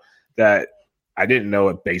show that I didn't know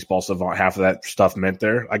what baseball savant half of that stuff meant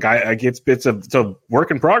there. Like, it's a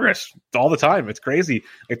work in progress all the time. It's crazy.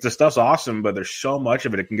 Like, the stuff's awesome, but there's so much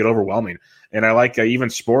of it can get overwhelming. And I like even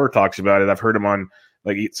Sporer talks about it. I've heard him on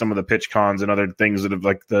like some of the pitch cons and other things that have,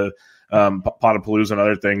 like the Potapalooza and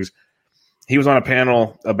other things. He was on a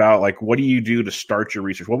panel about, like, what do you do to start your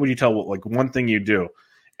research? What would you tell, like, one thing you do?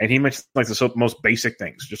 And he mentioned, like, the most basic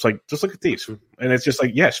things, just look at these. And it's just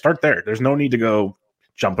like, start there. There's no need to go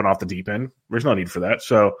jumping off the deep end. There's no need for that.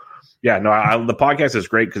 So, the podcast is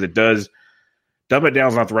great, because it does dumb it down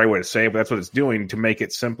is not the right way to say it, but that's what it's doing to make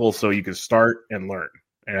it simple so you can start and learn.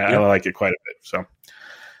 And I like it quite a bit. So,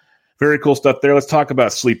 very cool stuff there. Let's talk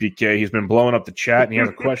about Sleepy K. He's been blowing up the chat, and he has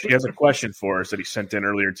a question. He has a question for us that he sent in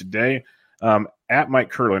earlier today. At Mike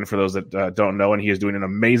Curlin, for those that don't know, and he is doing an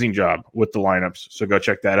amazing job with the lineups. So go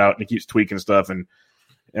check that out. And he keeps tweaking stuff, and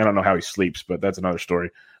I don't know how he sleeps, but that's another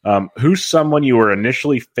story. Who's someone you were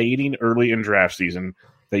initially fading early in draft season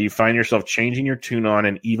that you find yourself changing your tune on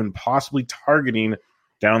and even possibly targeting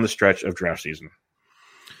down the stretch of draft season?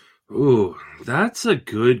 Ooh, that's a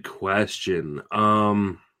good question.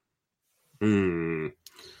 Oh,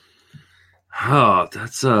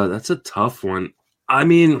 that's a tough one. I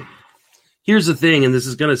mean, here's the thing, and this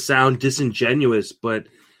is going to sound disingenuous, but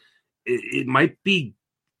it might be.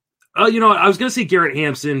 Oh, you know what? I was going to say Garrett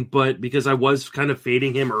Hampson, but because I was kind of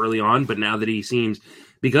fading him early on, but now that he seems,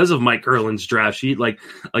 because of Mike Curlin's draft sheet, like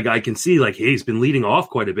I can see, like, hey, he's been leading off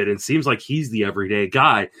quite a bit, and it seems like he's the everyday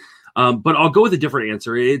guy. But I'll go with a different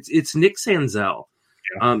answer. It's Nick Senzel.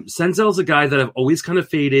 Yeah. Senzel's a guy that I've always kind of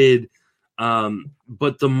faded,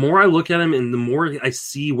 but the more I look at him and the more I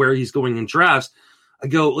see where he's going in drafts, I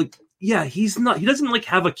go, like, yeah, he doesn't like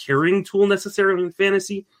have a carrying tool necessarily in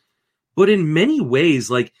fantasy, but in many ways,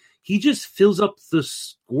 like, he just fills up the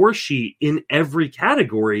score sheet in every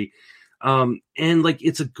category. And like,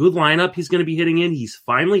 it's a good lineup he's going to be hitting in. He's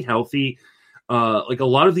finally healthy. Like, a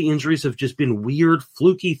lot of the injuries have just been weird,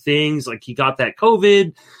 fluky things. Like, he got that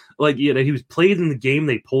COVID, like, you know, he was played in the game.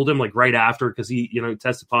 They pulled him like right after, because he, you know,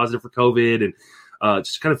 tested positive for COVID, and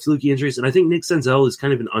just kind of fluky injuries. And I think Nick Senzel is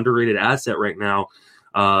kind of an underrated asset right now.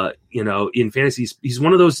 You know, in fantasy, he's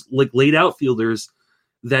one of those like late outfielders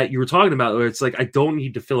that you were talking about, where it's like, I don't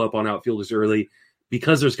need to fill up on outfielders early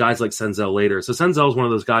because there's guys like Senzel later. So Senzel is one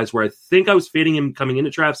of those guys where I think I was fading him coming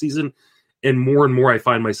into draft season, and more I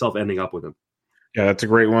find myself ending up with him. Yeah, that's a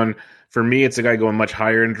great one. For me, it's a guy going much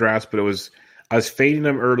higher in drafts, but I was fading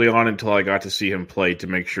him early on until I got to see him play to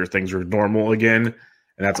make sure things were normal again, and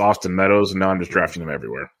that's Austin Meadows, and now I'm just drafting him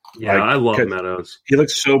everywhere. Yeah, I love Meadows. He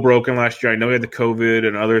looked so broken last year. I know he had the COVID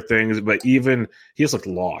and other things, but even he just looked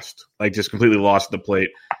lost, like just completely lost at the plate.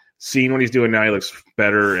 Seeing what he's doing now, he looks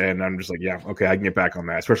better, and I'm just like, yeah, okay, I can get back on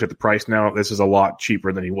that, especially at the price now. This is a lot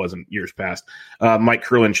cheaper than he was in years past. Mike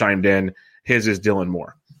Curlin chimed in. His is Dylan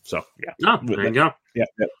Moore. So, yeah. Oh, there you go. Yeah,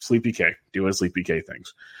 Sleepy K. Doing Sleepy K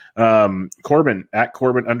things. Corbin, at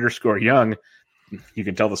Corbin_Young. You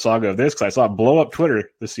can tell the saga of this because I saw it blow up Twitter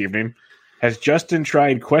this evening. Has Justin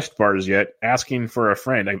tried Quest bars yet? Asking for a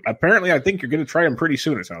friend. Apparently, I think you're going to try them pretty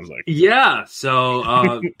soon, it sounds like. Yeah.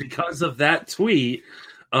 So, because of that tweet,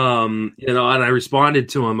 you know, and I responded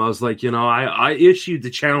to him. I was like, you know, I issued the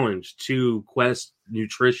challenge to Quest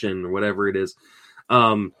Nutrition or whatever it is,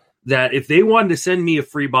 that if they wanted to send me a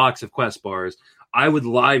free box of Quest bars, I would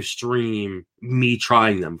live stream me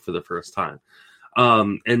trying them for the first time.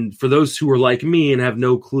 And for those who are like me and have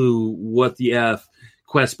no clue what the F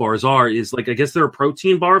Quest bars are, is like, I guess they're a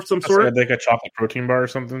protein bar of some sort. Like a chocolate protein bar or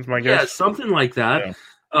something, my guess. Yeah, something like that.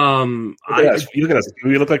 Yeah. You look at us.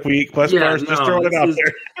 We look like we eat Quest bars. Just throwing it out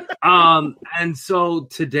there. And so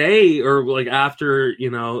today, or like after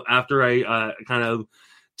I kind of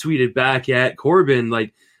tweeted back at Corbin,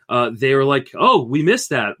 like, they were like, "Oh, we missed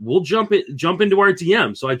that. We'll jump into our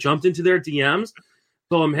DM." So I jumped into their DMs,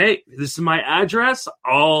 told them, "Hey, this is my address.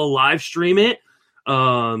 I'll live stream it."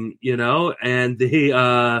 You know, and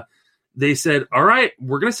they said, "All right,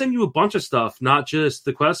 we're gonna send you a bunch of stuff, not just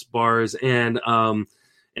the Quest bars, and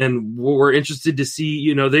we're interested to see."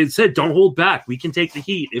 You know, they said, "Don't hold back. We can take the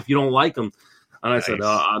heat if you don't like them." And I said,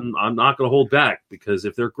 I'm not going to hold back, because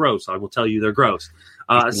if they're gross, I will tell you they're gross.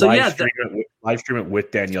 Live stream it with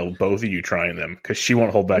Danielle, both of you trying them, because she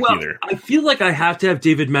won't hold back either. I feel like I have to have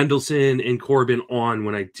David Mendelson and Corbin on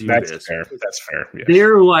when I do this. That's fair. Yes.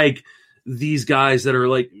 They're like these guys that are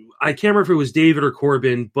like, I can't remember if it was David or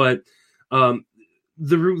Corbin, but the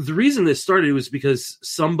reason this started was because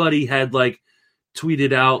somebody had like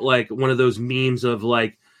tweeted out like one of those memes of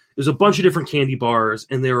like, there's a bunch of different candy bars,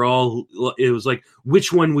 and it was like,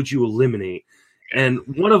 which one would you eliminate? And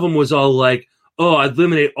one of them was all like, oh, I'd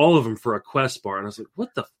eliminate all of them for a Quest bar. And I was like,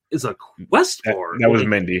 what the is a Quest bar? That was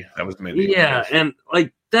Mindy. Yeah. And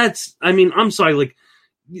like, I'm sorry. Like,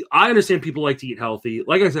 I understand people like to eat healthy.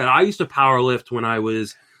 Like I said, I used to power lift when I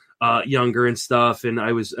was younger and stuff. And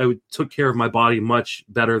I took care of my body much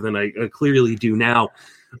better than I clearly do now.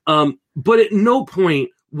 But at no point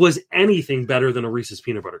was anything better than a Reese's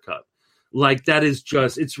peanut butter cup. Like, that is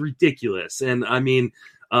just, it's ridiculous. And I mean,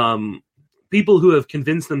 people who have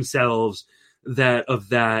convinced themselves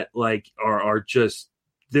that like are just,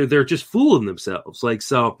 they're just fooling themselves. Like,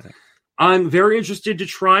 so I'm very interested to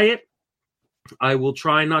try it. I will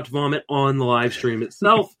try not to vomit on the live stream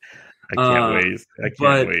itself. I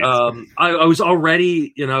can't wait. I was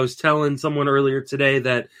already, I was telling someone earlier today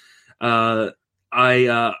that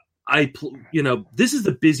this is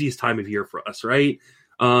the busiest time of year for us, right?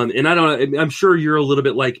 And I'm sure you're a little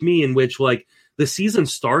bit like me, in which like the season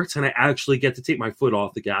starts and I actually get to take my foot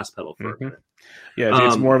off the gas pedal for a minute. Yeah,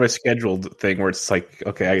 it's more of a scheduled thing where it's like,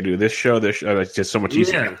 okay, I can do this show. It's just so much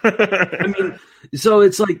easier. Yeah. I mean, so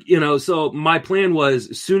it's like, so my plan was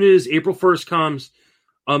as soon as April 1st comes,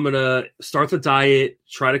 I'm going to start the diet,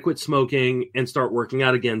 try to quit smoking, and start working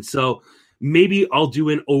out again. So maybe I'll do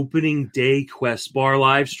an opening day Quest Bar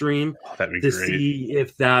live stream to great. See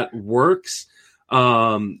if that works.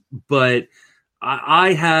 But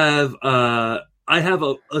I have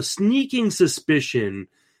a sneaking suspicion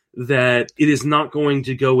that it is not going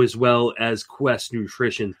to go as well as Quest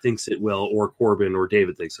Nutrition thinks it will, or Corbin or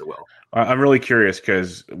David thinks it will. I'm really curious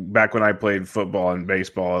because back when I played football and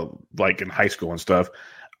baseball, like in high school and stuff,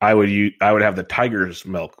 I would have the Tiger's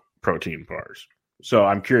Milk protein bars. So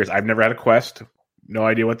I'm curious. I've never had a Quest, no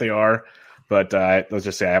idea what they are, but let's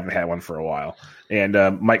just say I haven't had one for a while. And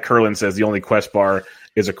Mike Curlin says the only Quest bar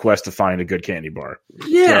is a quest to find a good candy bar.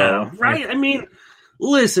 Yeah, so, right. I mean,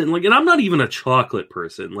 listen, and I'm not even a chocolate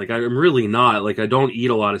person. I'm really not. I don't eat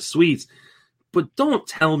a lot of sweets. But don't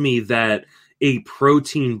tell me that a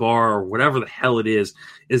protein bar or whatever the hell it is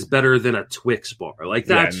better than a Twix bar.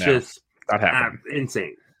 That's just not happening.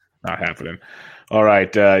 Insane. Not happening. All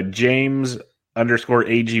right. James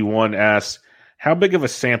 _AG1 asks, how big of a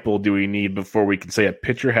sample do we need before we can say a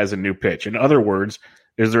pitcher has a new pitch? In other words,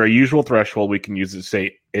 is there a usual threshold we can use to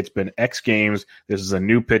say it's been X games, this is a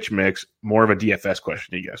new pitch mix? More of a DFS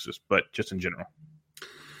question, he guesses, but just in general.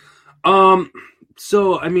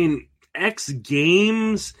 So, I mean, X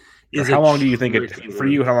games is how long do you think for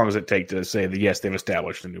you, how long does it take to say that, yes, they've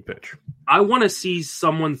established a new pitch? I want to see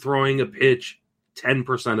someone throwing a pitch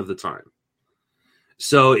 10% of the time.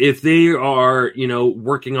 So if they are,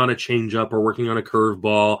 working on a changeup or working on a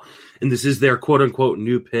curveball, and this is their quote unquote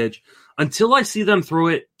new pitch, until I see them throw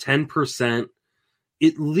it 10%,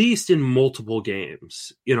 at least in multiple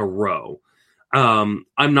games in a row, I'm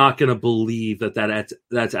not going to believe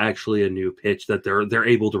that's actually a new pitch that they're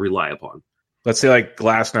able to rely upon. Let's say like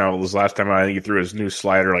Glasnow was last time I think he threw his new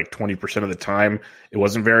slider 20% of the time. It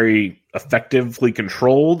wasn't very effectively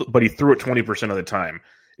controlled, but he threw it 20% of the time.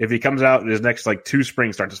 If he comes out in his next his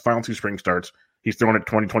final two spring starts, he's throwing it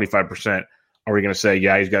 20-25%. Are we going to say,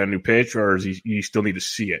 yeah, he's got a new pitch, or is you still need to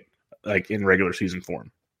see it in regular season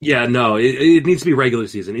form? Yeah, no, it needs to be regular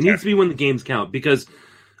season. It needs to be when the games count because,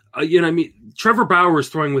 Trevor Bauer is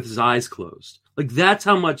throwing with his eyes closed. That's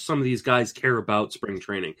how much some of these guys care about spring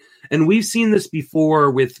training. And we've seen this before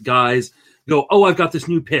with guys go, oh, I've got this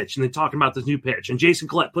new pitch, and they're talking about this new pitch. And Jason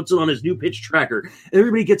Collette puts it on his new pitch tracker. And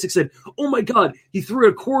everybody gets excited. Oh, my God, he threw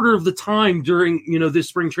it a quarter of the time during, this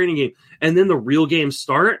spring training game. And then the real games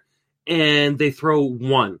start, and they throw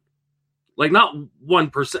one. Not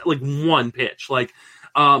 1%, one pitch.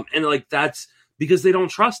 And that's because they don't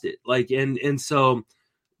trust it. And so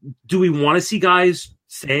do we want to see guys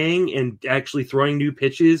saying and actually throwing new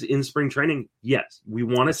pitches in spring training? Yes, we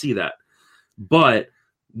want to see that. But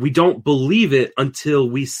we don't believe it until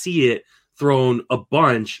we see it thrown a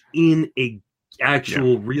bunch in a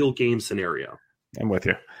actual real game scenario. I'm with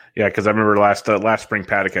you. Yeah, because I remember last spring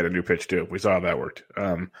Paddock had a new pitch too. We saw how that worked.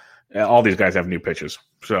 All these guys have new pitches.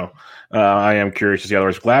 So I am curious to see how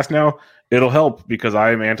there's Glasnow. It'll help because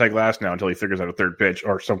I am anti-Glasnow until he figures out a third pitch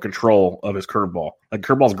or some control of his curveball.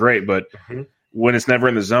 Curveball's great, but when it's never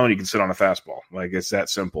in the zone, you can sit on a fastball. It's that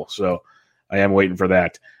simple. So I am waiting for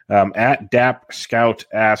that. At Dap Scout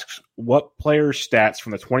asks, what player stats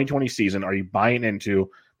from the 2020 season are you buying into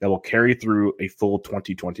that will carry through a full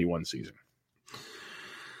 2021 season?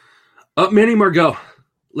 Manny Margot.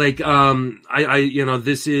 This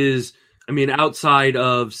is, outside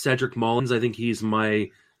of Cedric Mullins, I think he's my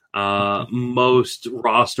most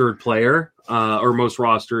rostered player, my most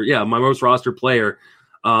rostered player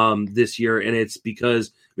this year. And it's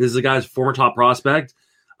because this is a guy's former top prospect.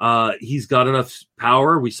 He's got enough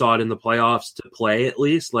power. We saw it in the playoffs to play at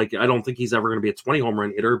least. I don't think he's ever going to be a 20 home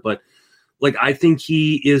run hitter, but I think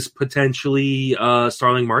he is potentially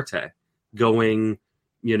Starling Marte going,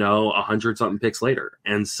 100 something picks later.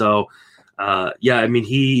 And so,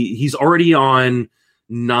 he's already on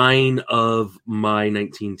 9 of my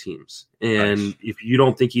 19 teams. And nice. If you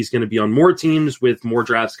don't think he's going to be on more teams with more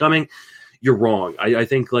drafts coming, you're wrong. I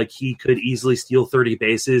think he could easily steal 30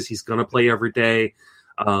 bases. He's going to play every day.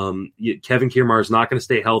 Kevin Kiermaier is not going to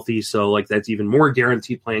stay healthy, so that's even more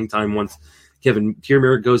guaranteed playing time once Kevin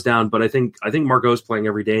Kiermaier goes down. But I think Margot's playing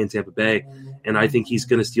every day in Tampa Bay, and I think he's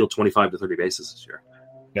going to steal 25 to 30 bases this year.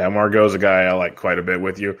 Yeah, Margot's a guy I like quite a bit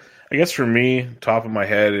with you. I guess for me, top of my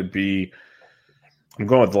head, it'd be I'm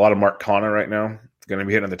going with a lot of Mark Canha right now. Going to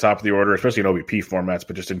be hitting at the top of the order, especially in OBP formats,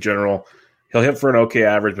 but just in general. he'll hit for an okay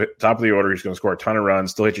average, but top of the order, he's going to score a ton of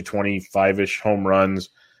runs, still hit you 25-ish home runs,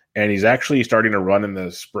 and he's actually starting to run in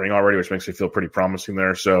the spring already, which makes me feel pretty promising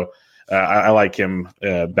there. So I like him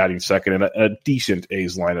batting second in a decent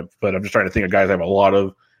A's lineup, but I'm just trying to think of guys I have a lot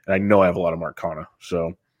of, and I know I have a lot of Mark Canha.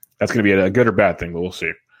 So that's going to be a good or bad thing, but we'll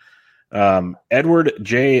see. Edward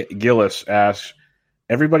J. Gillis asks,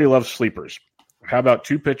 everybody loves sleepers. How about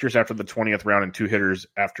 2 pitchers after the 20th round and 2 hitters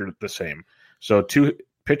after the same? So 2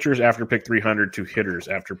 pitchers after pick 300, 2 hitters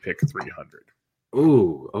after pick 300.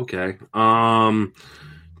 Ooh, okay.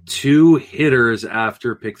 2 hitters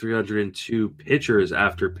after pick 300 and 2 pitchers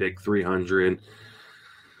after pick 300.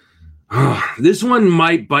 This one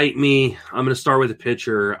might bite me. I'm going to start with a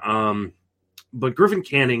pitcher. But Griffin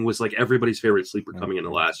Canning was like everybody's favorite sleeper coming into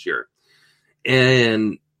last year.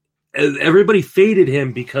 And everybody faded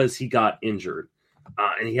him because he got injured.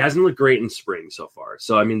 And he hasn't looked great in spring so far.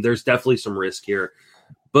 So, I mean, there's definitely some risk here.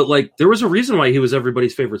 But, like, there was a reason why he was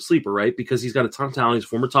everybody's favorite sleeper, right? Because he's got a ton of talent. He's a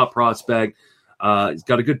former top prospect. He's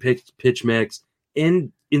got a good pitch mix.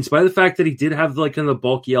 And in spite of the fact that he did have, like, kind of the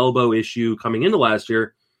bulky elbow issue coming into last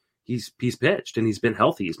year, he's pitched, and he's been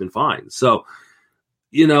healthy. He's been fine. So,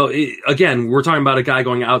 you know, again, we're talking about a guy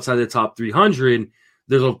going outside the top 300.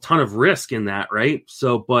 There's a ton of risk in that, right?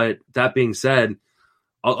 So, but that being said,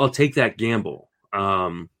 I'll take that gamble.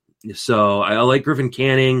 So I like Griffin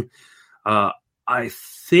Canning. I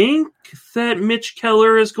think that Mitch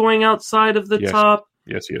Keller is going outside of the top.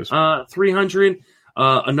 Yes, he is. 300.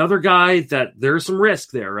 Another guy that there's some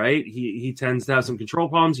risk there, right? He tends to have some control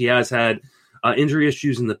problems. He has had injury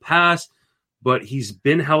issues in the past, but he's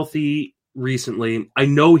been healthy recently. I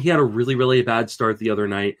know he had a really, really bad start the other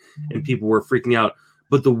night, and people were freaking out.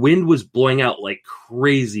 But the wind was blowing out like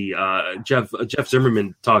crazy. Jeff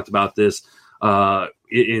Zimmerman talked about this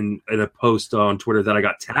in a post on Twitter that I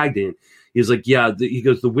got tagged in. He was like, yeah, he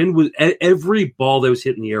goes, the wind was, every ball that was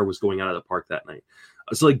hit in the air was going out of the park that night.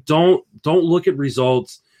 So, like, don't look at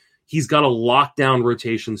results. He's got a lockdown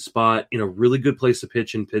rotation spot in a really good place to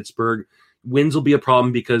pitch in Pittsburgh. Wins will be a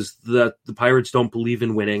problem because the Pirates don't believe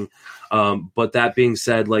in winning. But that being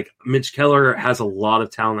said, like, Mitch Keller has a lot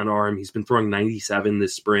of talent in arm. He's been throwing 97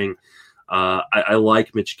 this spring. I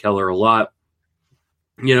like Mitch Keller a lot.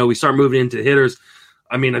 You know, we start moving into hitters.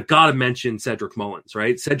 I mean, I've got to mention Cedric Mullins,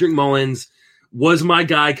 right? Cedric Mullins was my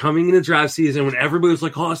guy coming into draft season when everybody was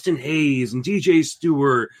like Austin Hayes and DJ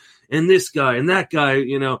Stewart and this guy and that guy,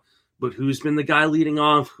 you know. But who's been the guy leading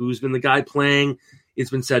off? Who's been the guy playing? It's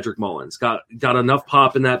been Cedric Mullins. Got enough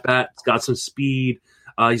pop in that bat. It's got some speed.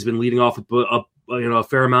 He's been leading off a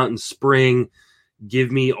fair amount in spring.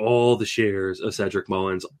 Give me all the shares of Cedric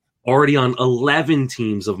Mullins. Already on 11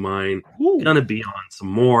 teams of mine. Going to be on some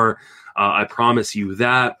more. I promise you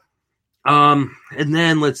that. And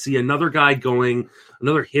then let's see, another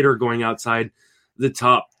hitter going outside the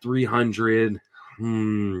top 300.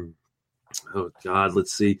 Oh God,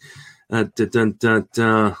 let's see.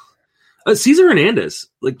 Cesar Hernandez,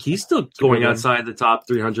 like, he's still going outside the top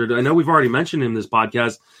 300. I know we've already mentioned him in this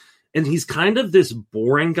podcast, and he's kind of this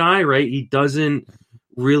boring guy, right? He doesn't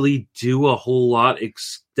really do a whole lot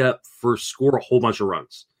except for score a whole bunch of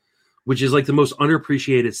runs, which is like the most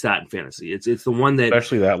underappreciated stat in fantasy. It's the one that,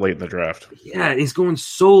 especially that late in the draft. Yeah, he's going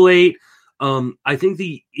so late. I think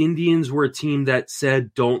the Indians were a team that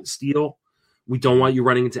said, don't steal. We don't want you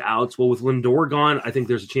running into outs. Well, with Lindor gone, I think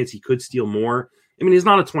there's a chance he could steal more. I mean, he's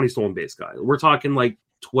not a 20 stolen base guy. We're talking like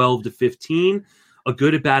 12 to 15, a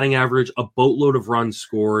good at batting average, a boatload of runs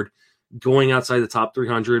scored, going outside the top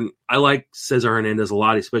 300. I like Cesar Hernandez a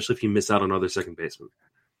lot, especially if you miss out on other second basemen.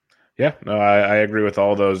 Yeah, no, I agree with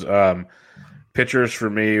all those. Pitchers for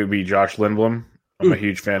me would be Josh Lindblom. I'm a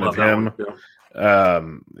huge fan of him.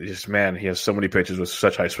 Just, man, he has so many pitches with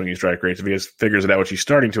such high swinging strike rates. If he figures it out, which he's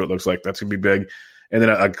starting to, it looks like that's going to be big. And then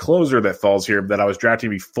a closer that falls here that I was drafting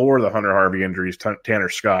before the Hunter Harvey injuries, Tanner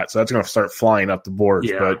Scott. So that's going to start flying up the boards.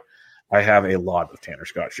 Yeah. But I have a lot of Tanner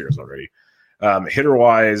Scott shares already.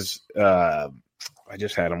 Hitter-wise, I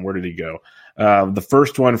just had him. Where did he go? The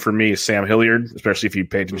first one for me is Sam Hilliard, especially if you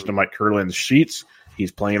pay attention to Mike Curlin's sheets.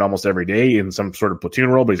 He's playing almost every day in some sort of platoon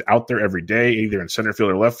role, but he's out there every day, either in center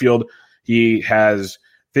field or left field. He has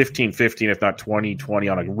 15-15, if not 20-20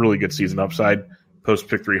 on a really good season upside,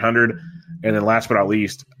 post-pick 300. And then last but not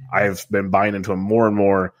least, I've been buying into him more and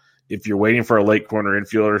more. If you're waiting for a late corner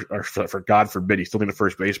infielder, or for God forbid, he's still in the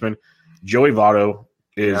first baseman, Joey Votto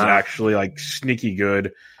is actually like sneaky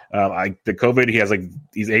good. The COVID,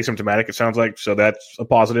 he's asymptomatic, it sounds like, so that's a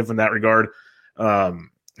positive in that regard.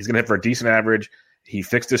 He's going to hit for a decent average. He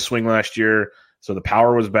fixed his swing last year, so the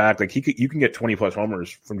power was back. Like, you can get 20-plus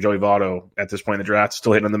homers from Joey Votto at this point in the draft,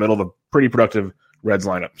 still hitting in the middle of a pretty productive Reds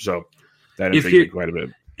lineup. So that intrigues me quite a bit.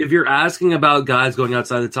 If you're asking about guys going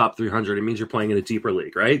outside the top 300, it means you're playing in a deeper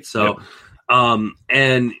league, right? So,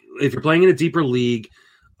 and if you're playing in a deeper league,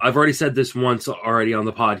 I've already said this once already on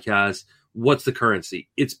the podcast. What's the currency?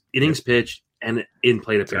 It's innings pitched and in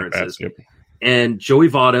plate appearances. And Joey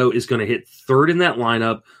Votto is going to hit third in that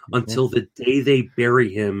lineup until the day they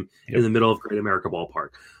bury him in the middle of Great America Ballpark.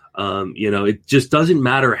 It just doesn't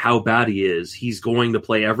matter how bad he is. He's going to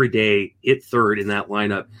play every day, hit third in that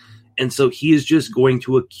lineup. And so he is just going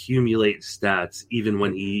to accumulate stats even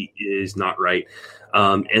when he is not right.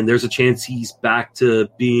 And there's a chance he's back to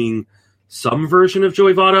being some version of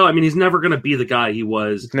Joey Votto. I mean, he's never going to be the guy he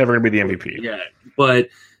was. He's never going to be the MVP. Yeah. But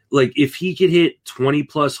like if he could hit 20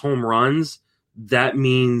 plus home runs, that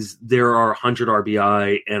means there are 100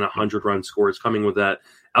 RBI and 100 run scores coming with that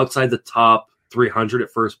outside the top 300 at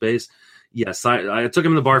first base. Yes. I took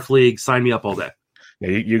him in the Barf League. Sign me up all day.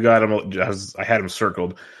 Yeah, you got him. I had him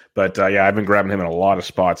circled. But, I've been grabbing him in a lot of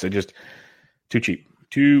spots. It just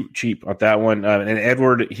too cheap on that one. And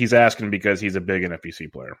Edward, he's asking because he's a big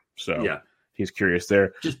NFBC player. So he's curious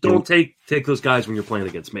there. Just don't take those guys when you're playing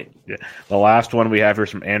against me. Yeah. The last one we have here is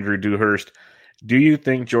from Andrew Dewhurst. Do you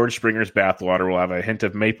think George Springer's bathwater will have a hint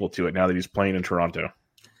of maple to it now that he's playing in Toronto?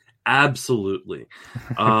 Absolutely.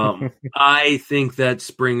 I think that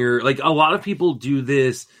Springer, like a lot of people do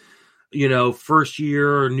this, first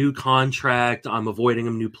year, new contract, I'm avoiding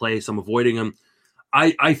him, new place, I'm avoiding him.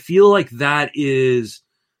 I feel like that is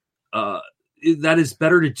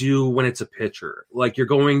better to do when it's a pitcher. Like you're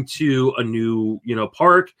going to a new,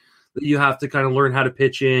 park that you have to kind of learn how to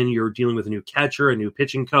pitch in. You're dealing with a new catcher, a new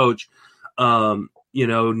pitching coach,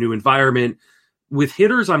 new environment. With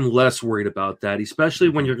hitters, I'm less worried about that, especially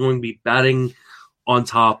when you're going to be batting on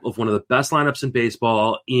top of one of the best lineups in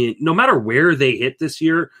baseball. No matter where they hit this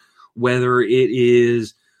year, whether it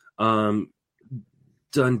is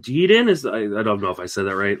Dunedin, I don't know if I said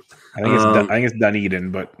that right. I think it's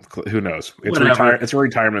Dunedin, but who knows? It's a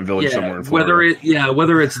retirement village somewhere in Florida.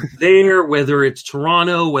 Whether it's there, whether it's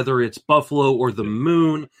Toronto, whether it's Buffalo or the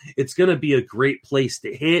Moon, it's going to be a great place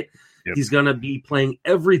to hit. Yep. He's going to be playing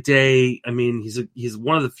every day. I mean, he's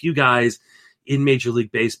one of the few guys in Major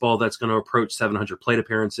League Baseball that's going to approach 700 plate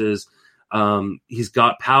appearances. He's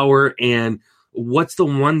got power, and what's the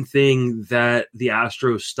one thing that the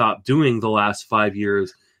Astros stopped doing the last 5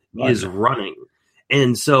 years is running.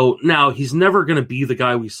 And so now he's never going to be the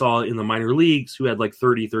guy we saw in the minor leagues who had like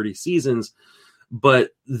 30 seasons. But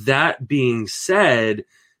that being said,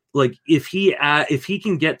 like if he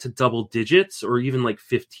can get to double digits or even like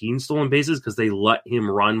 15 stolen bases because they let him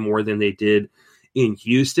run more than they did in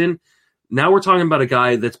Houston, now we're talking about a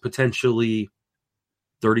guy that's potentially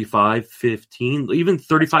 35-15, even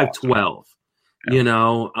 35-12.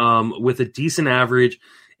 With a decent average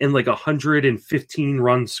and like 115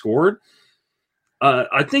 runs scored.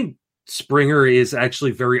 I think Springer is actually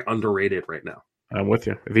very underrated right now. I'm with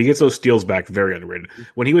you. If he gets those steals back, very underrated.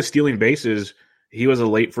 When he was stealing bases, he was a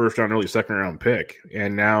late first round, early second round pick,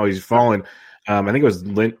 and now he's fallen. I think it was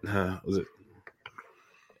I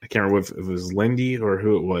can't remember if it was Lindy or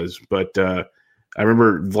who it was, but I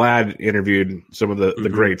remember Vlad interviewed some of the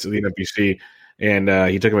greats of the NFBC. And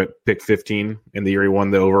he took him at pick 15 in the year he won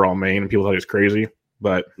the overall main. People thought he was crazy.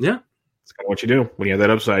 But it's kind of what you do when you have that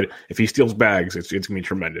upside. If he steals bags, it's going to be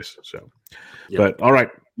tremendous. So, But all right,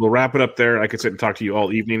 we'll wrap it up there. I could sit and talk to you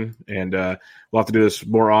all evening, and we'll have to do this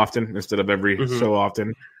more often instead of every so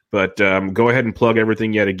often. But go ahead and plug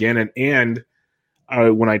everything yet again. And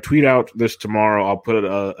when I tweet out this tomorrow, I'll put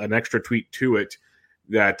an extra tweet to it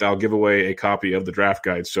that I'll give away a copy of the draft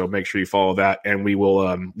guide. So make sure you follow that, and we will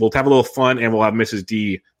we'll have a little fun, and we'll have Mrs.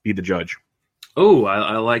 D be the judge. Oh,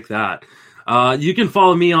 I like that. You can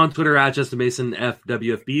follow me on Twitter at Justin Mason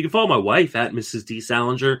FWFB. You can follow my wife at Mrs. D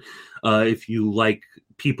Salinger if you like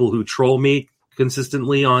people who troll me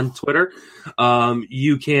consistently on Twitter.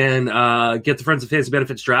 You can get the Friends of Fantasy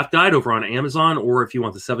Benefits draft guide over on Amazon, or if you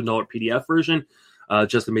want the $7 PDF version,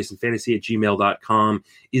 justinmasonfantasy@gmail.com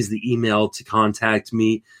is the email to contact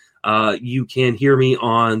me. You can hear me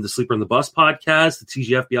on the Sleeper and the Bus podcast, the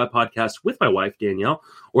TGFBI podcast with my wife, Danielle,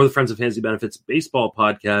 or the Friends of Fantasy Benefits baseball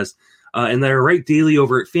podcast. And then I write daily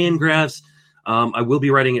over at Fangraphs. I will be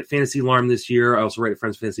writing at Fantasy Alarm this year. I also write at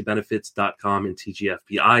friendsoffantasybenefits.com and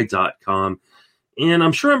tgfbi.com. And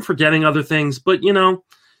I'm sure I'm forgetting other things, but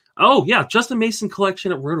Justin Mason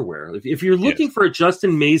collection at RotoWare. If you're looking for a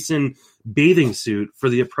Justin Mason bathing suit for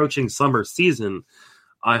the approaching summer season,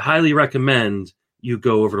 I highly recommend you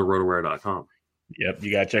go over to rotoware.com. Yep,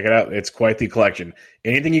 you got to check it out. It's quite the collection.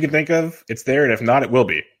 Anything you can think of, it's there, and if not, it will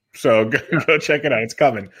be. So go check it out. It's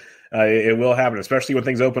coming. It will happen, especially when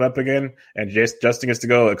things open up again and Justin gets to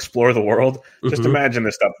go explore the world. Just imagine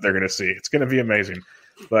the stuff that they're going to see. It's going to be amazing.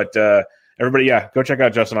 But everybody, go check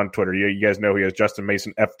out Justin on Twitter. You guys know he is Justin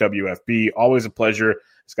Mason, FWFB. Always a pleasure.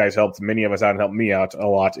 This guy's helped many of us out and helped me out a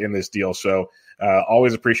lot in this deal. So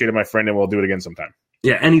always appreciate it, my friend, and we'll do it again sometime.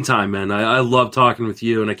 Yeah, anytime, man. I love talking with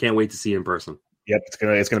you, and I can't wait to see you in person. Yep,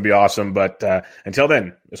 it's gonna be awesome. But until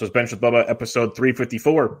then, this was Bench with Bubba, episode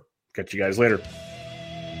 354. Catch you guys later.